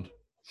read this one.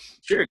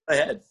 Sure, go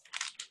ahead.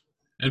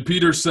 And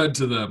Peter said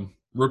to them,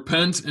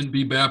 "Repent and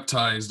be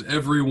baptized,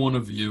 every one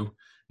of you,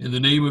 in the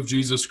name of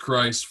Jesus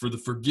Christ, for the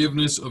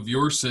forgiveness of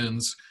your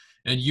sins,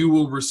 and you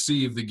will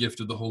receive the gift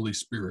of the Holy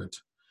Spirit.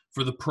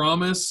 For the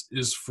promise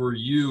is for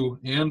you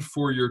and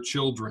for your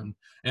children,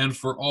 and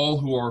for all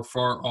who are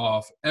far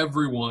off,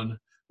 everyone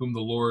whom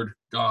the Lord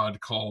God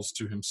calls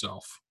to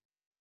himself."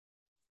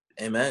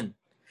 Amen.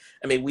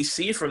 I mean, we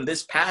see from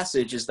this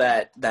passage is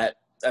that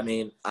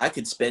I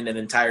could spend an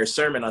entire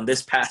sermon on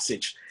this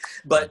passage,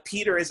 but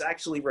Peter is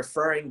actually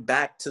referring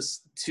back to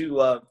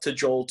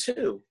Joel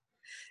 2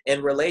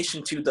 in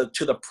relation to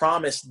the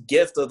promised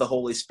gift of the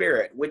Holy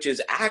Spirit, which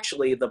is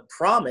actually the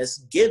promise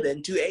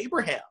given to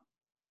Abraham.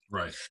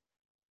 Right.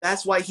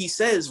 That's why he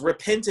says,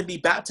 repent and be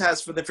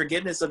baptized for the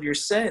forgiveness of your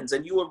sins,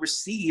 and you will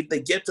receive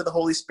the gift of the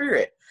Holy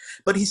Spirit.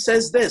 But he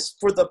says this,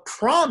 for the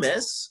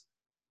promise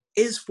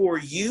is for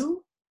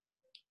you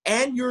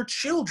and your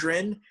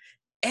children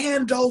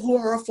and all who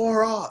are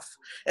afar off,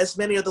 as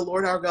many of the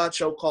Lord our God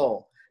shall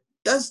call.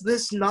 Does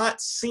this not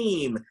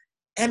seem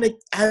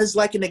as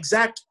like an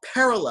exact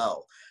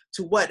parallel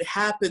to what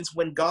happens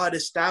when God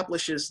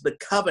establishes the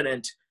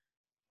covenant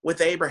with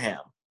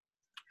Abraham?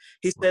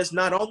 He says,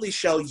 not only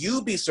shall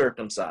you be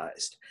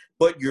circumcised,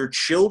 but your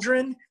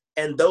children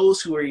and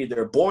those who are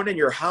either born in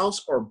your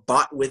house or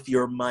bought with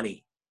your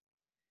money.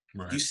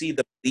 Right. You see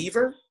the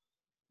believer,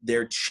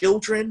 their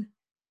children,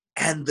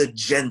 and the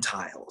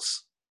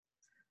Gentiles.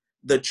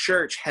 The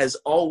church has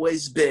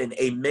always been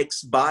a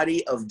mixed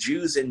body of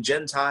Jews and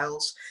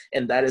Gentiles,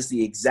 and that is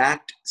the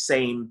exact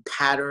same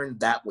pattern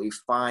that we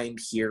find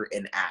here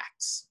in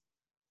Acts.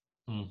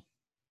 It's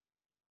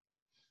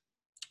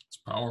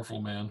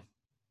powerful, man.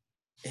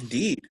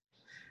 Indeed.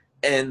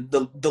 And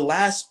the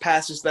last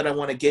passage that I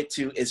want to get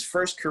to is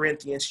 1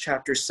 Corinthians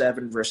chapter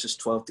 7, verses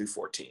 12 through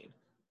 14.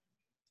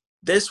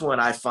 This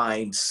one I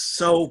find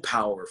so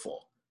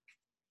powerful.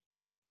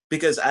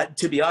 Because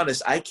to be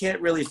honest, I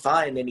can't really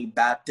find any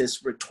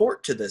Baptist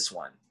retort to this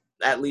one,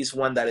 at least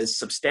one that is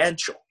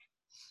substantial.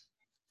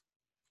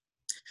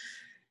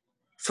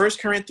 1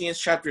 Corinthians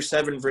chapter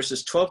 7,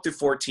 verses 12 through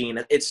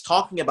 14, it's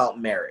talking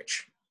about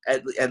marriage,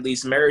 at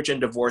least marriage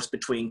and divorce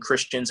between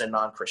Christians and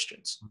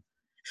non-Christians.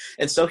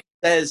 And so he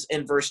says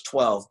in verse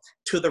 12,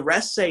 to the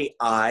rest say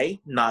I,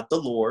 not the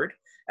Lord,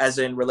 as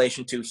in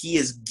relation to he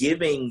is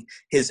giving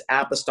his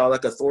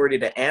apostolic authority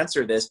to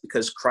answer this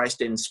because Christ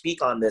didn't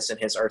speak on this in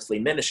his earthly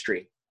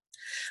ministry.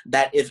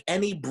 That if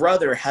any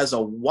brother has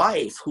a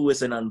wife who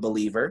is an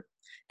unbeliever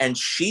and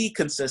she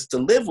consents to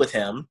live with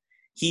him,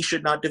 he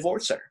should not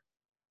divorce her.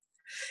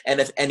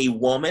 And if any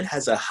woman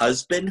has a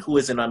husband who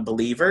is an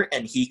unbeliever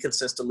and he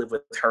consents to live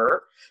with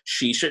her,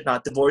 she should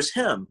not divorce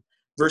him.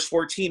 Verse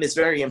 14 is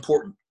very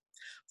important.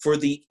 For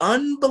the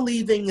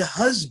unbelieving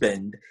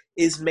husband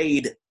is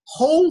made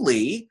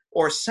holy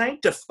or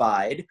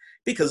sanctified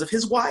because of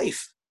his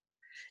wife.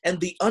 And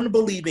the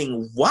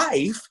unbelieving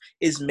wife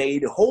is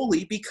made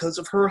holy because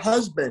of her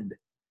husband.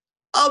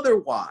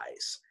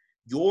 Otherwise,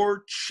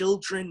 your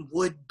children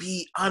would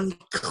be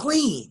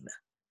unclean.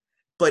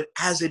 But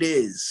as it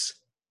is,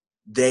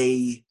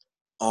 they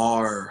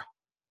are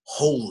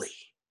holy.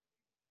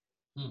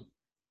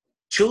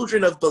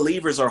 Children of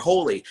believers are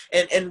holy.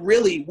 And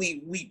really,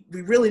 we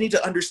really need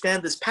to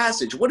understand this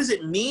passage. What does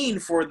it mean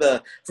for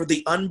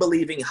the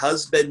unbelieving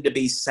husband to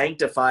be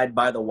sanctified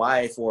by the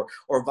wife or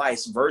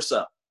vice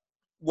versa?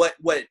 what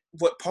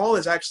Paul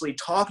is actually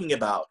talking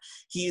about.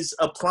 He's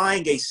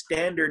applying a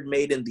standard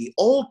made in the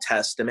Old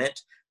Testament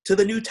to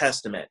the New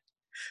Testament.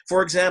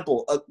 For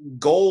example, a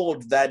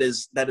gold that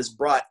is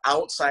brought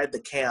outside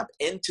the camp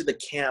into the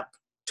camp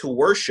to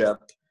worship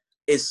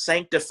is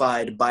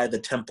sanctified by the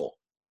temple.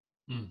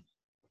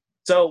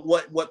 So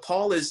what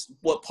Paul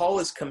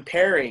is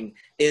comparing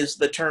is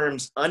the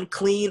terms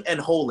unclean and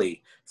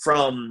holy,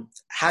 from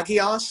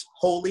hagios,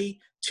 holy,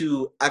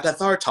 to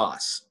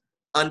agathartos,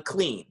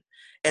 unclean.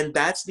 And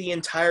that's the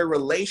entire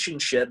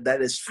relationship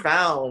that is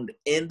found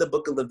in the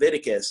book of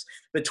Leviticus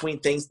between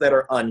things that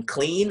are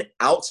unclean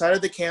outside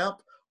of the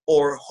camp,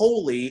 or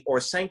holy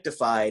or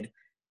sanctified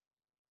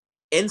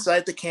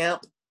inside the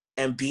camp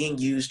and being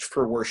used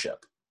for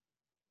worship.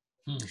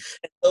 And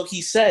so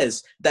he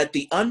says that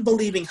the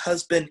unbelieving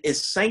husband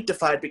is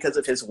sanctified because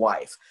of his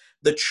wife.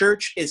 The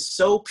church is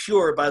so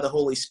pure by the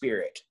Holy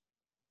Spirit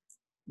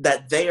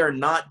that they are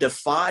not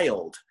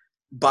defiled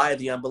by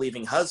the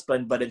unbelieving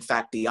husband, but in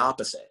fact the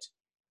opposite.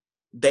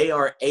 They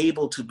are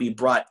able to be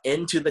brought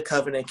into the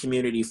covenant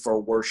community for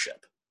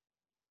worship.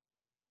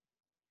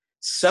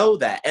 So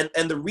that,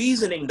 and the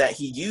reasoning that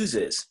he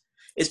uses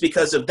is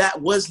because if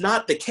that was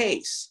not the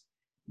case,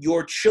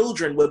 your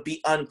children would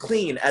be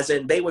unclean, as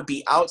in they would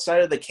be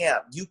outside of the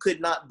camp. You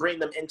could not bring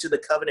them into the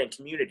covenant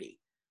community.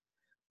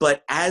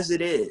 But as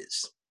it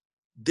is,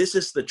 this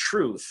is the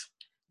truth.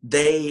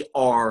 They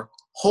are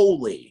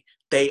holy.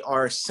 They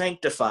are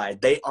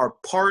sanctified. They are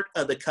part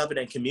of the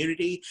covenant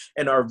community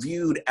and are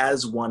viewed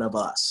as one of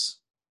us.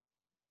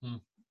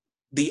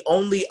 The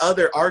only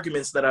other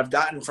arguments that I've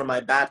gotten from my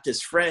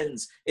Baptist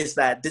friends is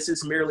that this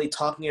is merely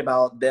talking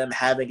about them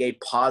having a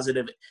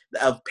positive,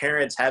 of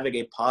parents having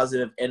a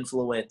positive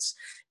influence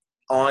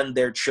on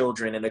their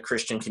children in a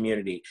Christian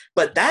community.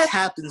 But that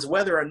happens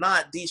whether or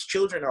not these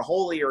children are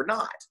holy or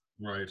not.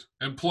 Right.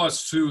 And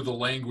plus, too, the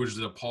language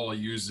that Paul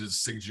uses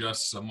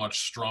suggests a much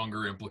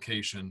stronger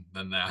implication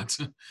than that.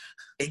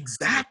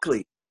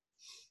 Exactly.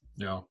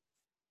 Yeah.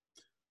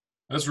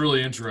 That's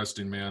really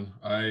interesting, man.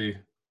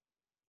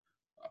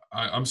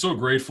 I'm so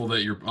grateful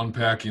that you're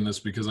unpacking this,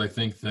 because I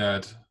think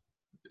that,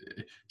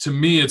 to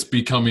me, it's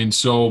becoming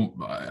so,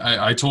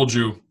 I told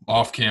you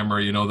off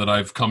camera, that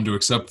I've come to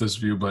accept this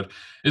view, but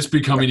it's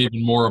becoming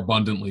even more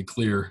abundantly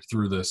clear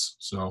through this.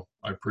 So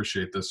I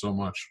appreciate this so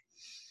much.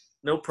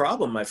 No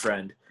problem, my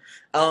friend.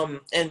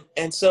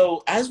 And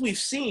so as we've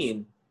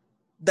seen,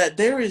 that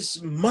there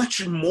is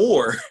much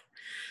more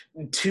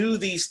to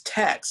these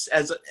texts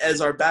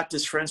as our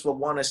Baptist friends will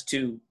want us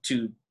to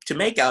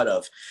make out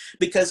of.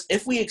 Because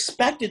if we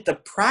expected the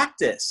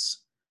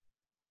practice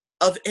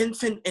of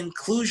infant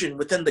inclusion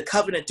within the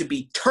covenant to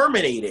be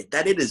terminated,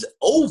 that it is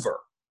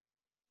over,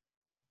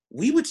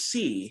 we would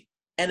see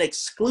an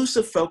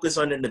exclusive focus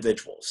on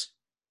individuals.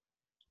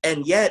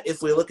 And yet,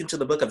 if we look into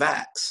the book of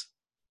Acts,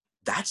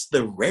 that's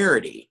the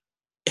rarity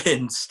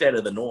instead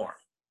of the norm.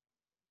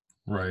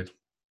 Right.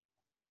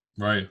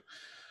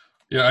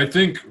 Yeah, I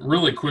think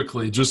really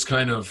quickly, just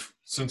kind of,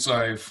 since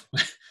I've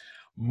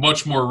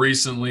much more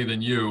recently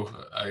than you,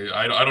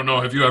 I don't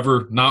know, have you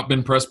ever not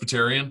been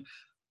Presbyterian?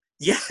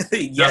 Yeah,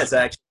 yes,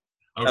 actually.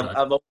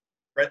 Okay.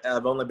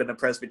 I've only been a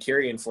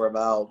Presbyterian for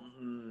about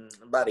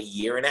a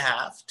year and a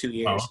half, 2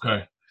 years. Oh,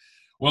 okay.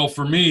 Well,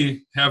 for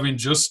me, having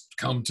just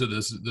come to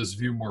this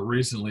view more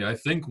recently, I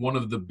think one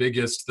of the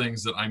biggest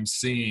things that I'm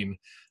seeing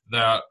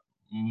that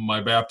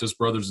my Baptist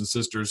brothers and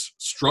sisters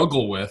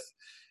struggle with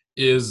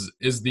is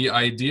the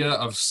idea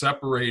of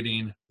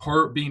separating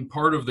being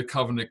part of the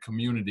covenant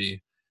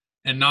community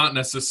and not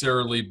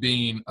necessarily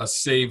being a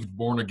saved,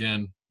 born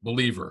again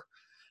believer.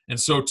 And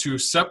so to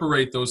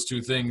separate those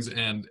two things,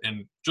 and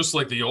just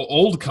like the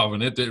old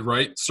covenant,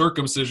 right?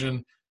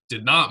 Circumcision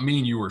did not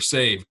mean you were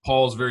saved.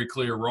 Paul's very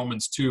clear,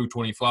 Romans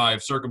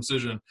 2:25,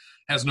 circumcision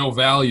has no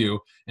value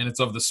and it's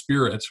of the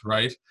Spirit,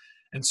 right?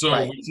 And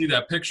so we see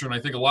that picture, and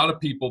I think a lot of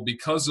people,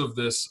 because of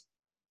this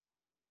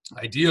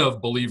idea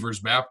of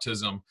believers'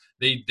 baptism,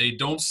 they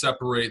don't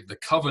separate the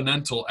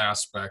covenantal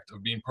aspect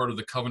of being part of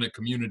the covenant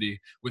community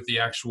with the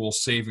actual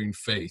saving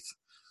faith.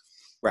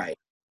 Right.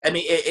 I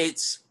mean,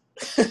 it's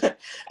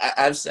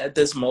I've said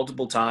this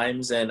multiple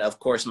times, and of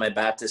course my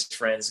Baptist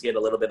friends get a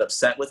little bit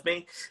upset with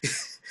me.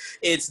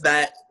 It's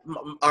that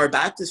our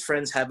Baptist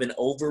friends have an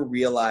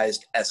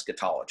over-realized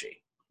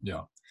eschatology.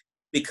 Yeah.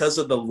 Because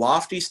of the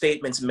lofty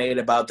statements made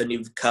about the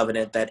new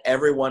covenant, that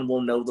everyone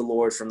will know the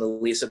Lord from the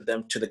least of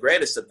them to the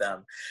greatest of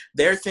them,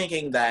 they're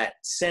thinking that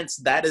since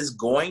that is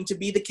going to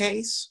be the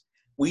case,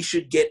 we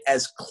should get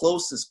as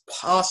close as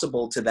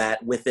possible to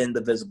that within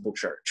the visible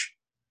church.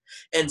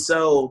 And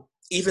so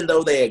even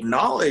though they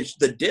acknowledge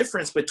the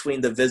difference between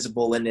the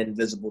visible and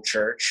invisible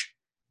church,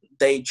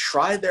 they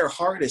try their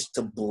hardest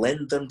to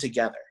blend them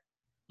together.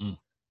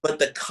 But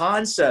the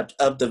concept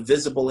of the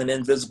visible and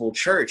invisible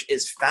church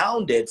is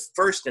founded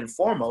first and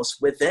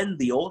foremost within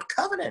the Old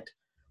Covenant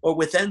or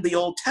within the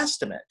Old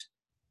Testament.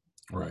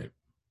 Right.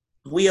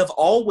 We have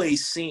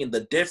always seen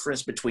the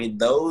difference between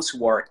those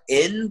who are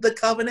in the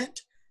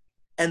covenant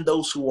and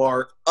those who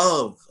are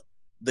of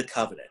the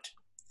covenant.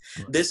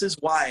 Right. This is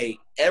why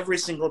every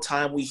single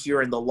time we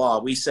hear in the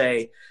law, we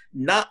say,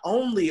 not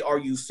only are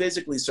you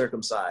physically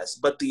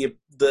circumcised, but the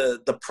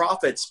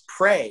prophets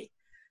pray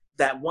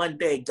that one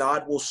day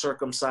God will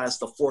circumcise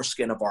the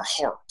foreskin of our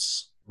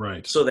hearts.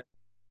 Right. So that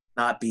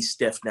we not be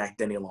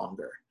stiff-necked any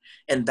longer.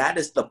 And that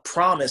is the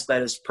promise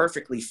that is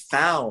perfectly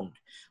found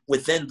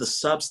within the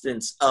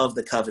substance of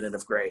the covenant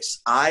of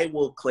grace. I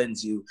will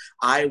cleanse you.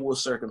 I will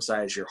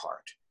circumcise your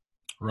heart.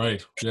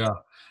 Right. Yeah.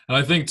 And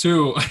I think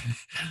too,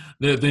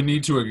 there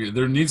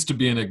needs to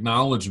be an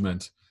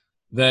acknowledgement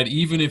that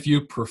even if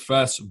you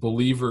profess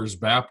believers'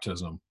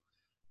 baptism,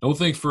 don't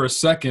think for a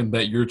second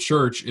that your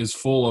church is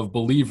full of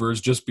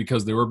believers just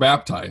because they were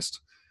baptized.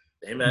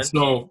 Amen. And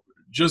so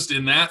just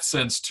in that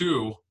sense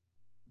too,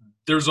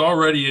 there's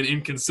already an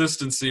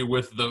inconsistency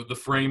with the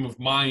frame of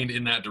mind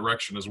in that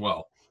direction as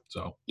well.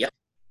 So yep.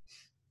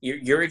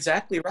 You're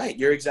exactly right.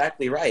 You're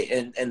exactly right.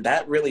 And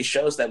that really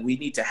shows that we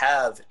need to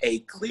have a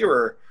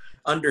clearer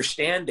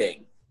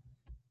understanding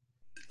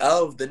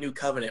of the new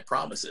covenant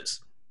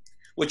promises,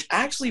 which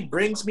actually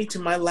brings me to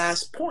my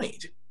last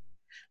point,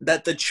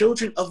 that the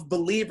children of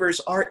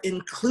believers are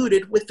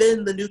included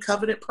within the new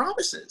covenant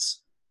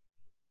promises.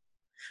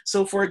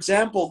 So, for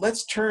example,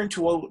 let's turn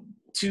to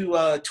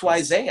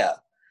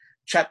Isaiah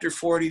chapter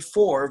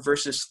 44,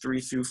 verses 3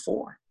 through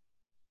 4.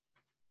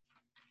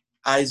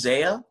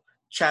 Isaiah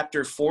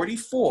chapter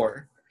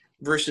 44,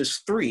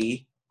 verses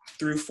 3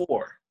 through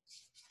 4.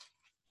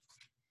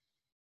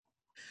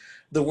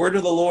 The word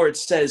of the Lord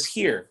says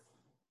here,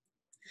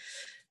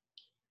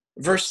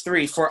 verse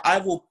 3, "For I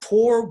will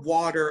pour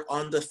water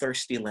on the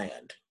thirsty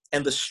land,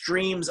 and the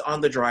streams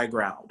on the dry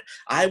ground.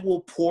 I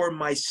will pour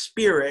my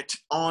spirit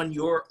on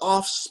your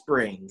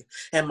offspring,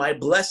 and my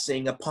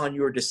blessing upon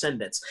your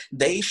descendants.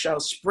 They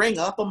shall spring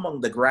up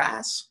among the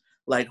grass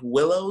like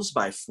willows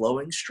by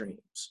flowing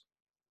streams."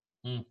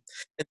 And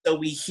so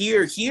we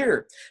hear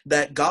here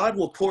that God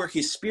will pour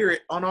his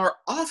spirit on our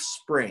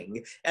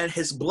offspring and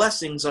his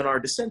blessings on our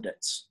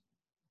descendants.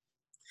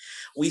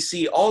 We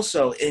see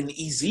also in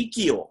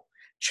Ezekiel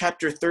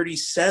chapter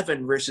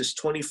 37, verses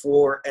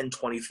 24 and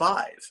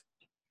 25.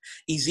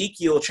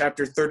 Ezekiel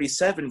chapter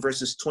 37,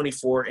 verses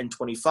 24 and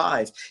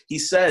 25. He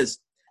says,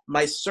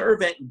 "My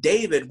servant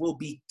David will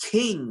be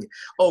king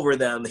over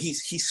them."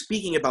 He's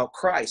speaking about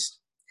Christ.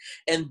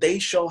 "And they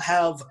shall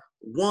have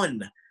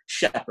one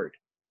shepherd.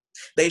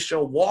 They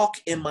shall walk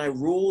in my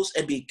rules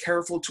and be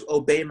careful to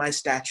obey my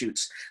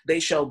statutes. They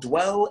shall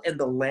dwell in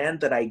the land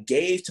that I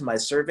gave to my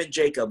servant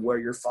Jacob, where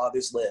your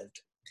fathers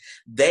lived.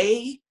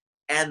 They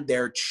and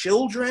their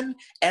children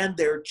and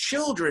their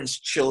children's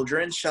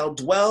children shall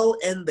dwell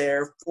in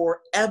there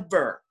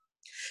forever.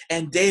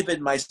 And David,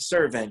 my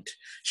servant,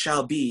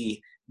 shall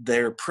be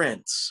their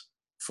prince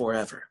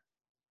forever."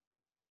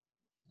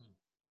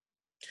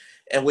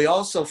 And we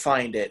also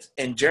find it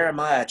in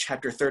Jeremiah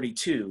chapter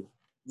 32,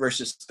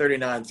 verses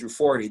 39 through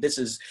 40. This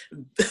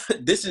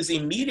is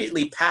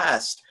immediately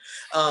past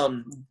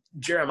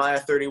Jeremiah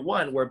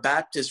 31, where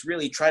Baptists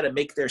really try to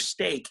make their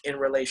stake in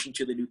relation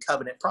to the new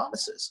covenant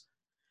promises.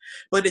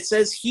 But it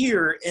says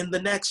here in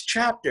the next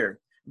chapter,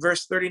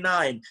 verse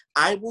 39,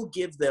 "I will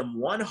give them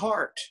one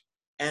heart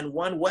and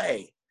one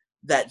way,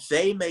 that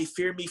they may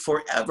fear me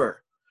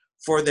forever,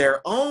 for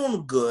their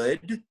own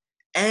good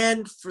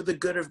and for the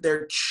good of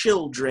their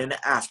children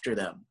after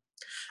them.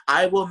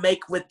 I will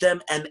make with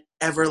them an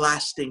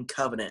everlasting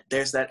covenant."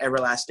 There's that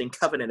everlasting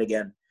covenant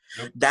again.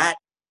 Yep. "That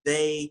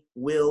I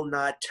will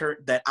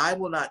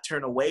not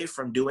turn away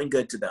from doing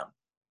good to them."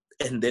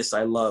 And this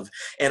I love.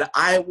 "And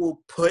I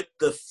will put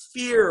the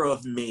fear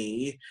of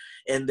me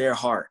in their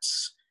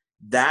hearts,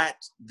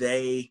 that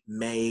they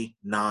may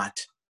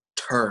not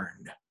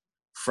turn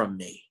from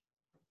me."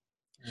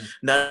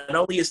 Not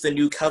only is the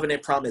new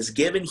covenant promise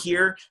given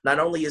here, not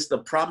only is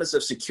the promise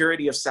of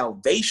security of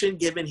salvation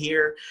given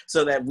here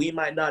so that we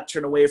might not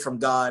turn away from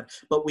God,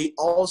 but we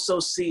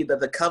also see that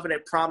the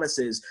covenant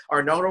promises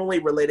are not only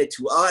related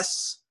to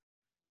us,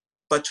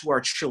 but to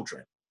our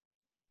children.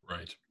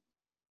 Right.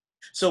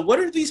 So what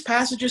are these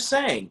passages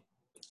saying?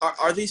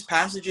 Are these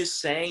passages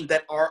saying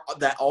that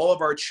all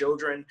of our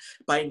children,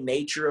 by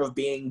nature of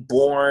being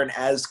born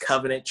as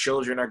covenant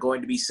children, are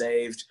going to be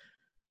saved?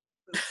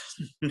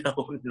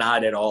 No,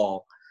 not at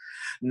all.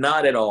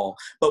 Not at all.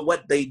 But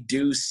what they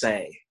do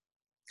say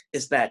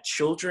is that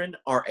children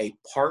are a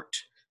part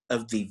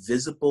of the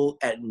visible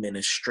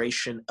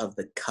administration of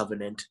the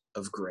covenant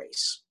of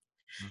grace.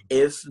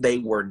 If they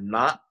were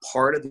not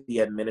part of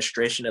the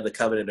administration of the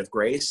covenant of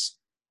grace,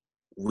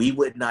 we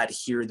would not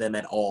hear them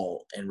at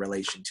all in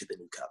relation to the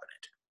new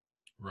covenant.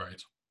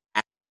 Right.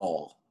 At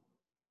all.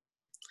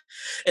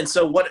 And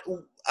so what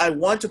I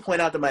want to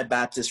point out to my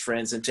Baptist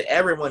friends and to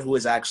everyone who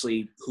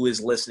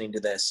is listening to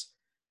this,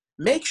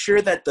 make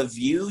sure that the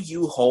view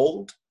you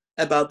hold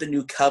about the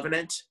new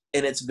covenant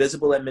and its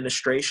visible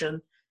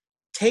administration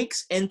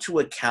takes into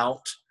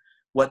account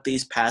what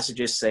these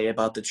passages say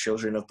about the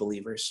children of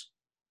believers.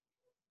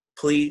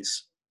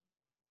 Please.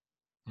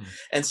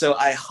 And so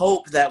I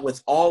hope that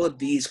with all of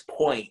these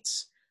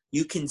points,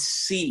 you can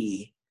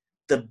see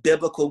the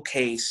biblical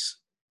case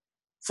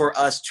for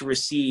us to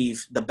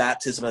receive the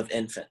baptism of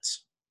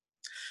infants?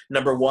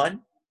 Number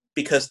one,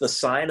 because the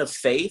sign of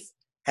faith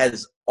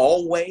has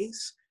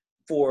always,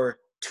 for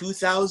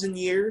 2,000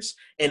 years,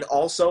 and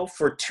also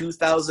for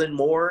 2,000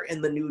 more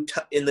in the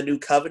new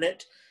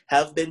covenant,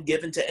 have been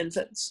given to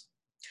infants.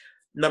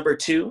 Number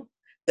two,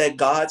 that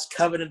God's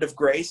covenant of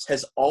grace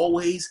has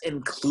always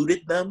included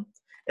them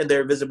in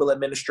their visible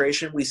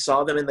administration. We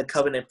saw them in the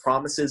covenant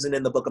promises and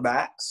in the book of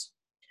Acts.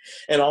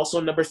 And also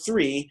number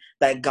three,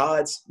 that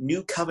God's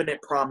new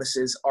covenant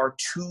promises are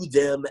to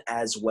them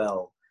as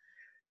well.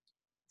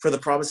 For the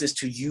promises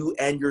to you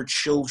and your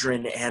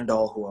children and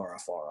all who are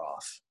afar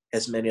off,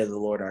 as many of the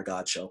Lord our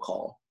God shall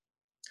call.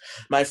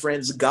 My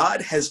friends,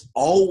 God has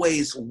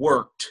always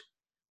worked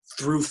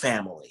through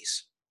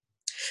families.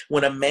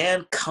 When a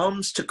man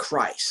comes to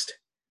Christ,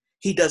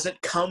 he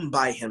doesn't come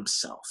by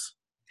himself.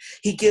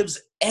 He gives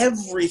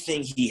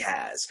everything he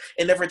has,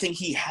 and everything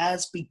he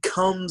has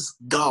becomes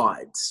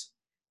God's,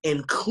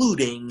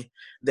 including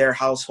their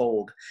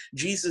household.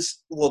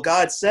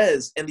 God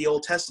says in the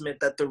Old Testament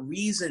that the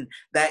reason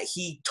that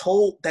he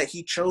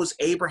chose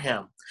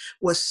Abraham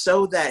was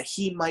so that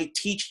he might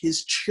teach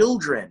his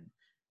children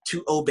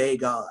to obey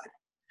God.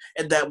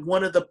 And that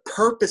one of the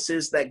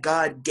purposes that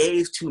God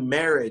gave to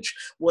marriage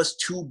was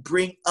to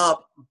bring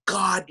up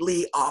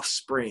godly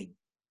offspring.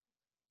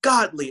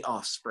 Godly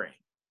offspring.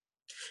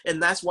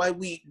 And that's why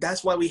we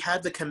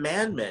have the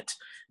commandment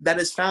that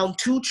is found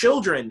to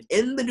children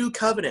in the new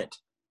covenant,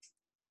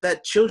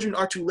 that children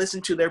are to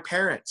listen to their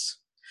parents,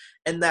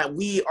 and that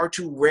we are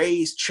to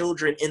raise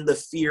children in the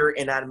fear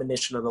and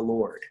admonition of the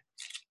Lord.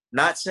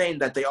 Not saying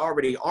that they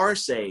already are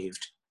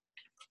saved,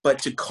 but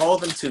to call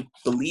them to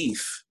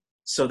belief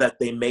so that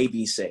they may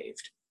be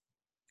saved.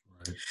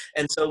 Right.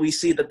 And so we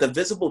see that the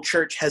visible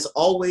church has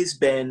always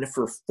been,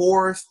 for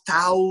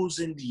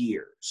 4,000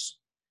 years,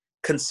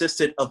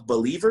 consisted of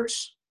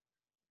believers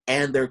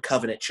and their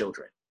covenant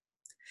children.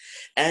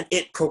 And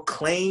it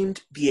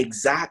proclaimed the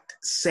exact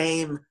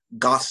same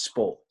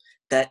gospel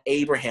that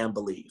Abraham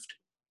believed.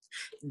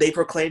 They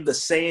proclaimed the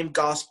same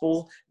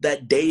gospel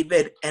that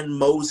David and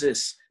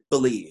Moses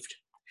believed.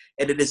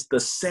 And it is the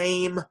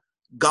same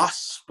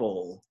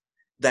gospel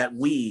that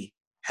we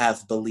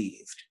have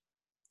believed.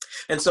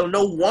 And so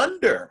no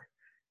wonder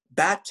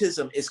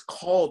baptism is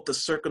called the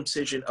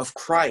circumcision of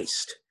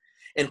Christ.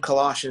 In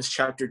Colossians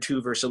chapter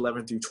 2, verse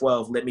 11 through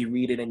 12, let me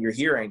read it in your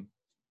hearing.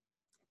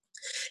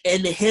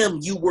 In him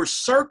you were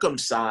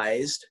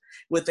circumcised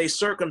with a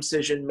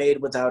circumcision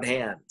made without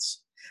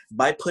hands,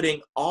 by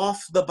putting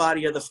off the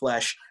body of the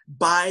flesh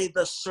by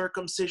the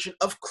circumcision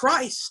of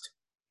Christ,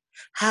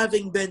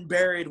 having been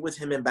buried with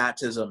him in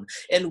baptism,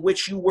 in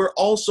which you were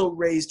also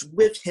raised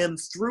with him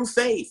through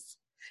faith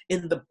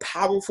in the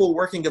powerful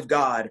working of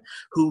God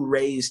who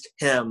raised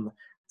him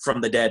from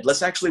the dead.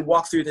 Let's actually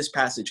walk through this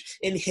passage.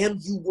 In him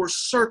you were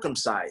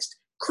circumcised.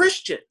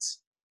 Christians,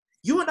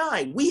 you and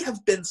I, we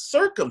have been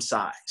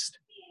circumcised,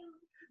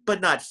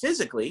 but not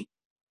physically,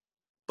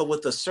 but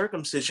with the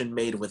circumcision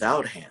made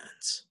without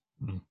hands.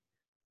 Mm.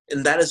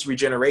 And that is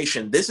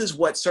regeneration. This is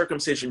what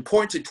circumcision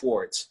pointed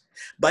towards.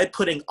 By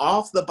putting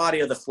off the body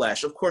of the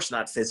flesh, of course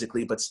not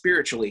physically, but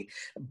spiritually,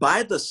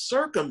 by the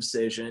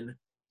circumcision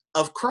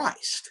of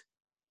Christ.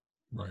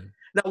 Right.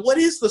 Now, what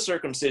is the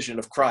circumcision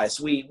of Christ?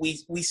 We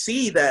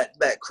see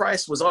that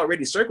Christ was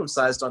already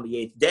circumcised on the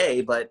 8th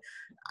day, but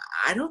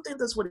I don't think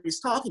that's what he's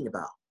talking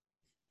about.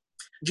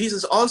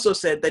 Jesus also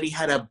said that he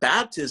had a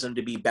baptism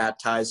to be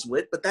baptized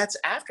with, but that's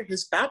after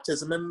his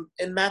baptism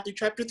in Matthew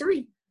chapter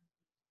 3.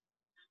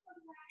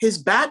 His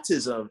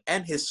baptism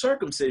and his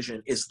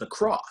circumcision is the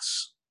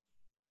cross.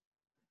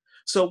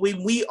 So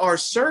when we are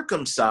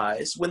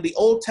circumcised, when the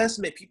Old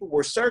Testament people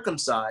were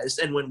circumcised,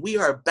 and when we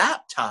are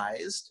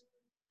baptized,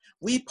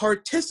 we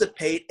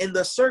participate in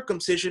the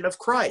circumcision of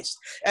Christ.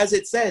 As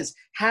it says,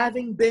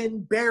 having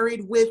been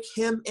buried with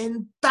him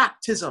in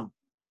baptism.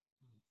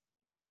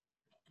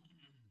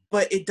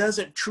 But it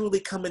doesn't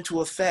truly come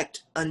into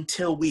effect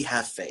until we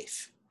have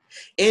faith,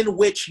 in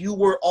which you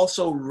were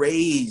also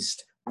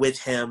raised with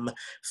him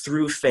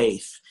through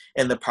faith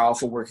in the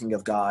powerful working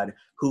of God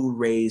who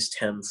raised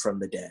him from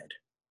the dead.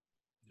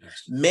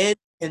 Yes. Men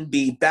can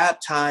be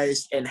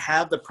baptized and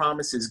have the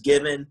promises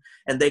given,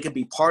 and they can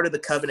be part of the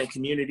covenant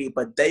community,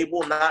 but they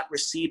will not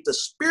receive the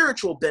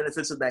spiritual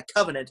benefits of that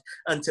covenant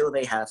until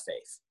they have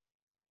faith.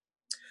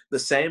 The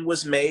same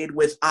was made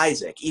with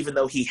Isaac. Even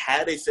though he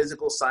had a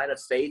physical sign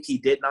of faith, he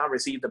did not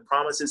receive the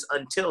promises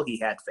until he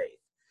had faith.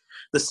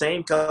 The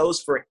same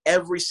goes for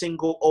every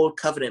single old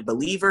covenant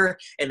believer,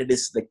 and it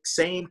is the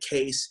same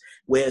case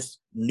with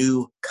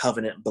new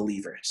covenant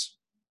believers.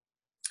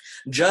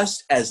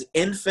 Just as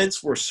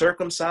infants were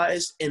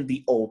circumcised in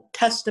the Old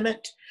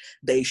Testament,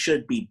 they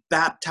should be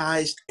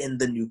baptized in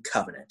the new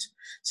covenant,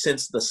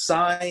 since the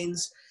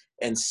signs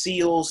and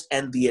seals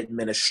and the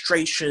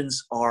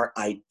administrations are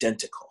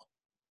identical.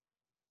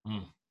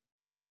 Mm.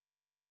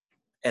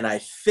 And I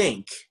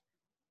think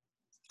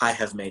I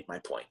have made my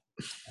point.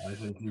 I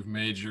think you've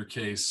made your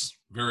case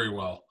very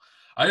well.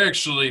 I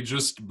actually,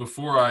 just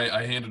before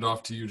I hand it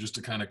off to you, just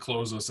to kind of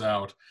close us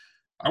out,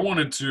 I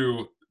wanted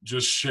to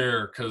just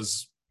share,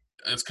 because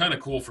it's kind of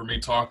cool for me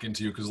talking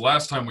to you, because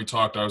last time we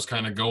talked, I was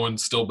kind of going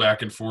still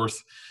back and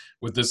forth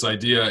with this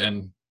idea.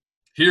 And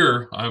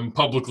here I'm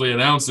publicly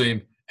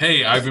announcing,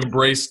 hey, I've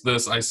embraced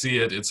this. I see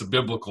it. It's a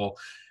biblical.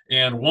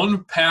 And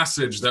one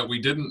passage that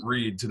we didn't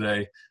read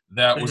today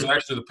that was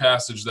actually the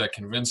passage that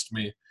convinced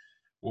me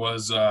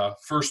was 1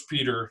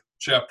 Peter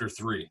chapter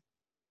 3.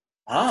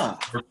 Where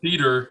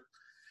Peter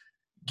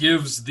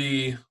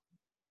he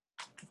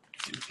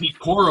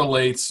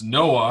correlates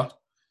Noah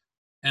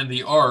and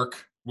the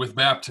ark with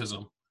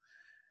baptism.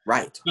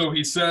 Right. So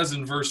he says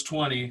in verse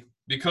 20,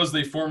 because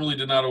they formerly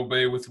did not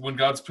obey when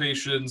God's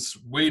patience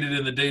waited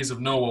in the days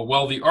of Noah,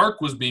 while the ark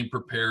was being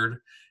prepared,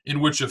 in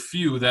which a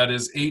few, that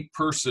is 8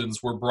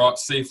 persons, were brought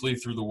safely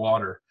through the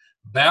water.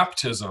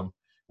 Baptism,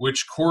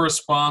 which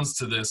corresponds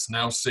to this,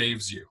 now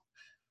saves you.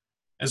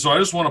 And so I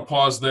just want to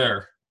pause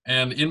there.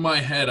 And in my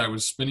head, I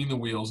was spinning the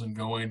wheels and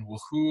going,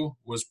 well, who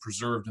was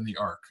preserved in the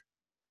ark?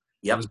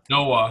 Yep. It was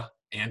Noah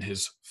and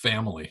his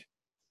family.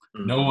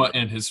 Noah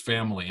and his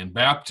family, and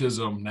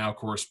baptism now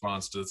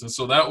corresponds to this. And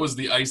so that was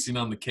the icing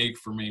on the cake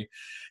for me.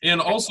 And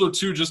also,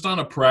 too, just on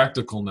a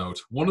practical note,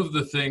 one of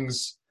the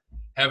things,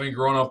 having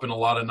grown up in a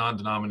lot of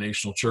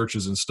non-denominational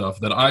churches and stuff,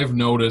 that I've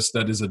noticed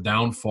that is a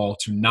downfall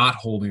to not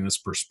holding this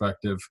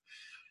perspective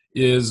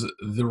is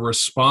the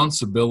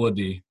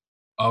responsibility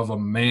of a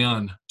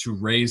man to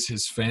raise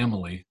his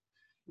family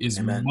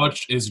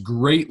is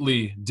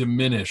greatly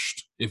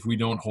diminished if we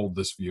don't hold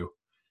this view.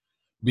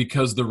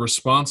 Because the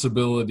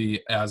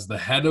responsibility as the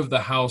head of the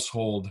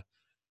household,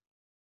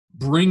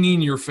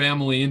 bringing your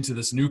family into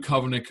this new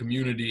covenant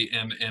community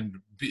and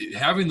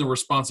having the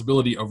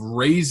responsibility of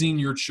raising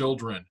your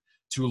children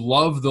to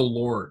love the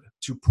Lord,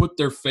 to put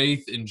their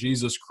faith in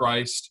Jesus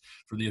Christ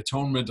for the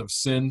atonement of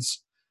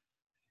sins.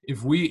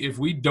 If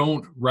we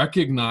don't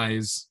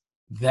recognize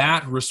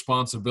that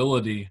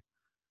responsibility,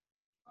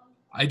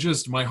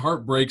 my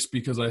heart breaks,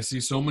 because I see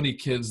so many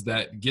kids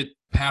that get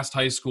past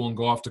high school and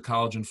go off to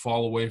college and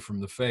fall away from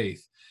the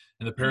faith.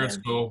 And the parents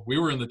go, we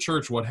were in the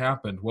church, what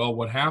happened? Well,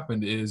 what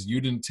happened is you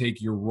didn't take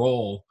your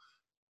role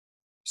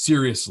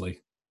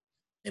seriously.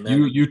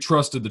 You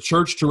trusted the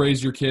church to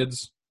raise your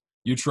kids.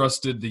 You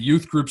trusted the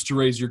youth groups to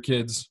raise your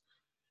kids.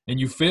 And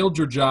you failed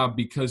your job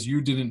because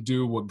you didn't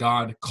do what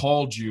God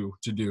called you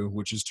to do,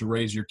 which is to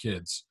raise your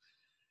kids.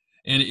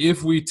 And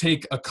if we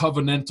take a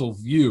covenantal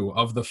view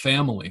of the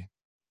family,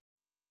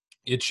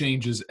 it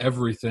changes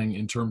everything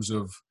in terms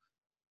of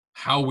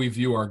how we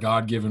view our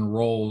God-given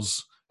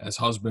roles as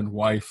husband,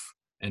 wife,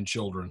 and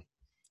children.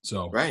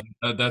 So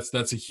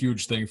that's a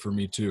huge thing for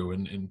me too,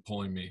 in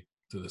pulling me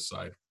to this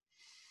side.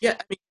 Yeah,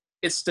 I mean,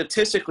 it's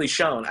statistically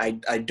shown.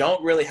 I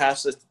don't really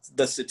have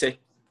the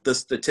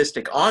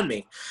statistic on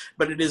me,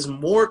 but it is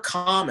more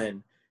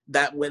common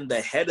that when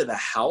the head of the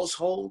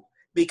household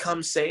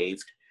becomes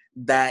saved,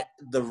 that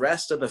the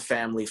rest of the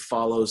family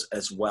follows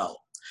as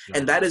well. Yeah.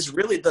 And that's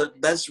really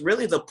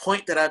the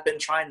point that I've been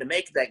trying to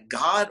make, that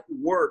God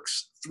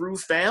works through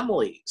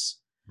families.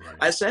 Right.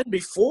 I said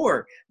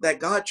before that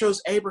God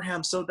chose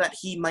Abraham so that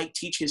he might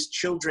teach his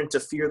children to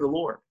fear the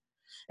Lord,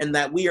 and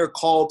that we are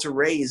called to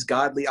raise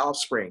godly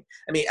offspring.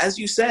 I mean, as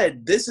you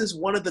said, this is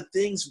one of the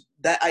things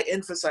that I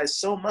emphasize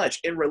so much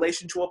in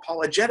relation to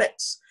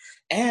apologetics,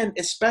 and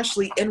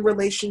especially in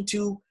relation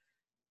to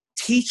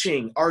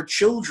teaching our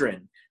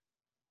children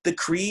the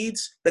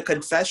creeds, the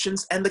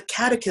confessions, and the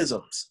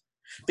catechisms,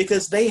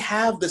 because they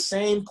have the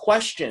same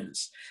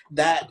questions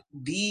that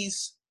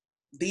these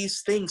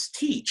things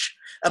teach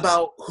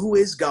about who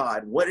is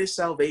God, what is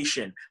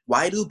salvation,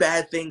 why do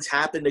bad things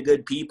happen to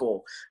good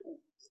people,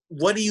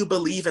 what do you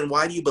believe and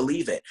why do you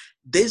believe it?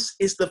 This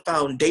is the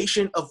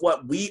foundation of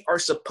what we are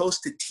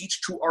supposed to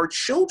teach to our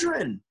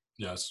children.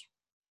 Yes.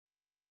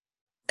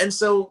 And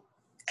so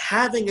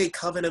having a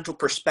covenantal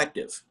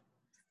perspective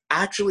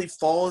actually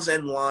falls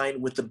in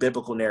line with the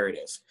biblical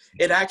narrative.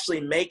 It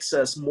actually makes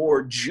us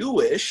more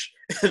Jewish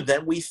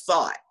than we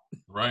thought.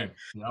 Right.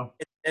 Yeah.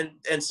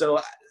 And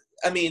so,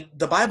 I mean,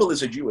 the Bible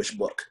is a Jewish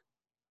book.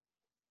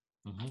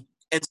 Mm-hmm.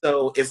 And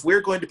so if we're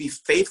going to be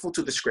faithful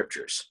to the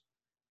scriptures,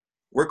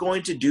 we're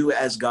going to do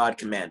as God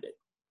commanded.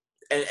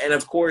 And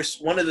of course,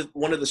 one of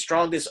the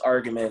strongest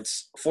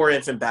arguments for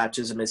infant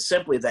baptism is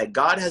simply that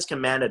God has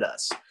commanded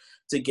us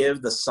to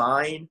give the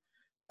sign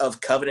of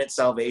covenant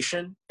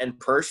salvation and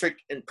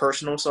perfect and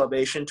personal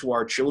salvation to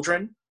our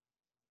children.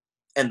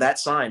 And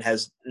that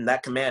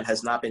command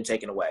has not been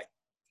taken away.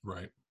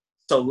 Right.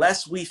 So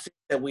lest we think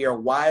that we are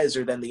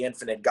wiser than the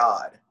infinite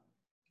God,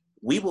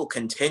 we will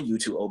continue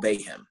to obey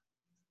him.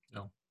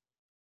 Yeah.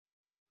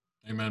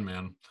 Amen,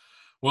 man.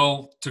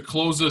 Well, to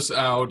close us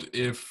out,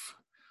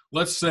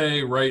 let's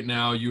say right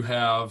now you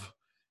have,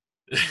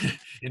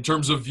 in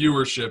terms of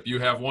viewership, you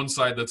have one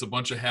side that's a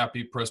bunch of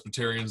happy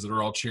Presbyterians that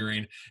are all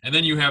cheering, and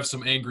then you have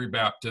some angry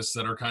Baptists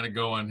that are kind of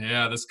going,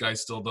 yeah, this guy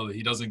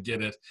he doesn't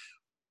get it.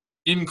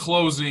 In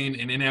closing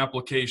and in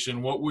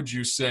application, what would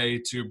you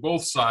say to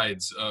both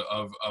sides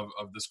of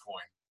this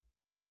coin?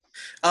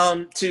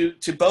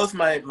 To both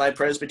my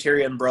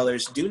Presbyterian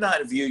brothers, do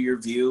not view your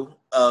view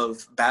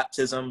of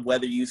baptism,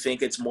 whether you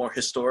think it's more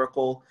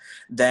historical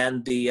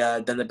than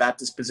the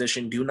Baptist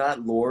position. Do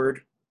not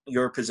lord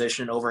your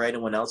position over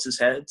anyone else's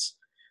heads.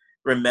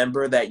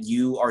 Remember that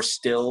you are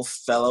still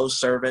fellow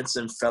servants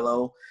and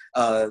fellow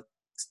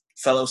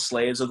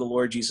slaves of the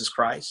Lord Jesus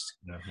Christ.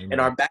 Yeah, And amen.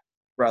 our Baptist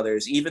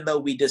brothers, even though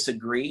we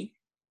disagree,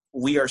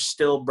 we are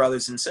still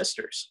brothers and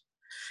sisters.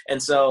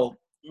 And so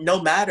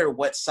no matter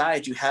what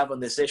side you have on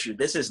this issue,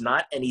 this is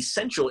not an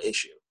essential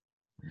issue.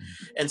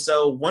 And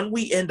so when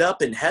we end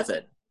up in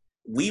heaven,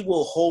 we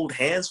will hold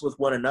hands with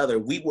one another.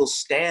 We will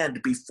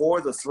stand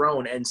before the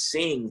throne and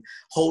sing,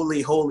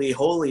 "Holy, holy,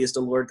 holy is the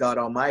Lord God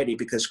Almighty,"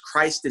 because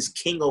Christ is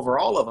king over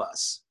all of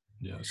us.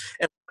 Yes.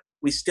 And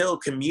we still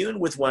commune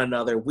with one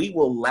another. We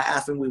will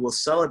laugh and we will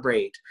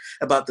celebrate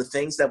about the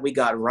things that we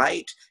got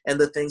right and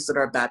the things that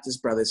our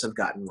Baptist brothers have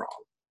gotten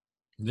wrong.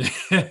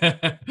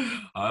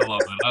 I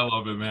love it. I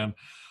love it, man.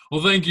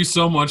 Well, thank you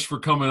so much for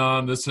coming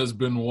on. This has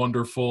been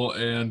wonderful.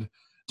 And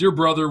dear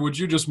brother, would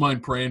you just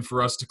mind praying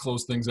for us to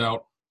close things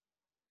out?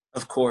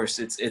 Of course,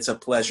 it's a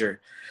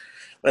pleasure.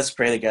 Let's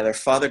pray together.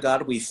 Father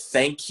God, we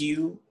thank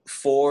you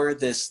for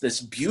this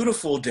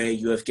beautiful day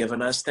you have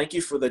given us. Thank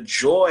you for the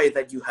joy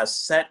that you have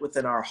set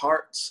within our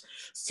hearts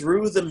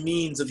through the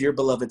means of your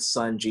beloved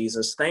Son,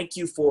 Jesus. Thank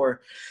you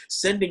for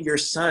sending your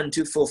Son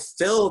to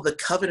fulfill the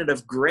covenant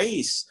of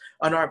grace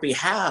on our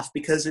behalf,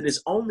 because it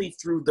is only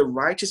through the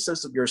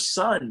righteousness of your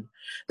Son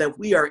that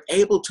we are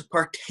able to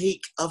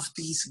partake of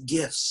these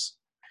gifts.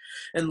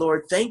 And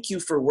Lord, thank you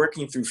for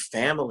working through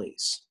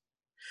families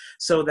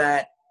so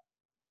that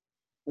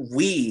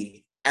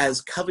we,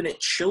 as covenant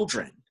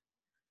children,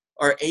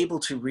 are able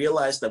to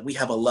realize that we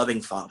have a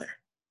loving Father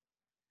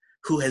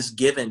who has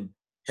given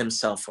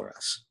himself for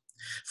us.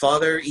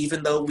 Father,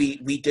 even though we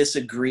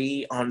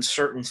disagree on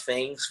certain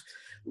things,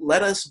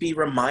 let us be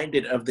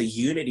reminded of the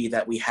unity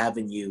that we have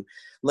in you.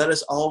 Let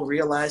us all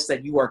realize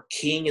that you are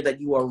king and that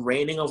you are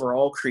reigning over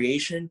all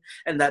creation,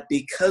 and that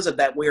because of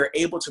that, we are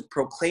able to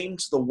proclaim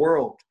to the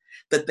world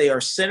that they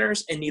are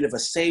sinners in need of a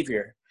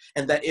Savior,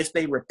 and that if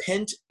they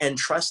repent and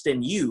trust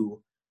in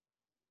you,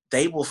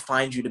 they will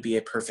find you to be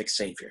a perfect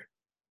Savior.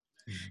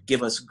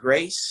 Give us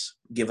grace,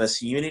 give us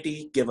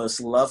unity, give us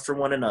love for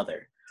one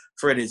another,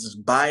 for it is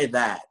by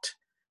that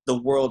the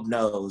world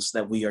knows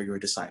that we are your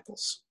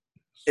disciples.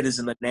 It is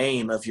in the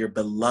name of your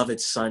beloved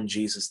Son,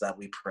 Jesus, that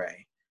we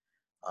pray.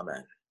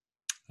 Amen.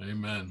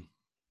 Amen.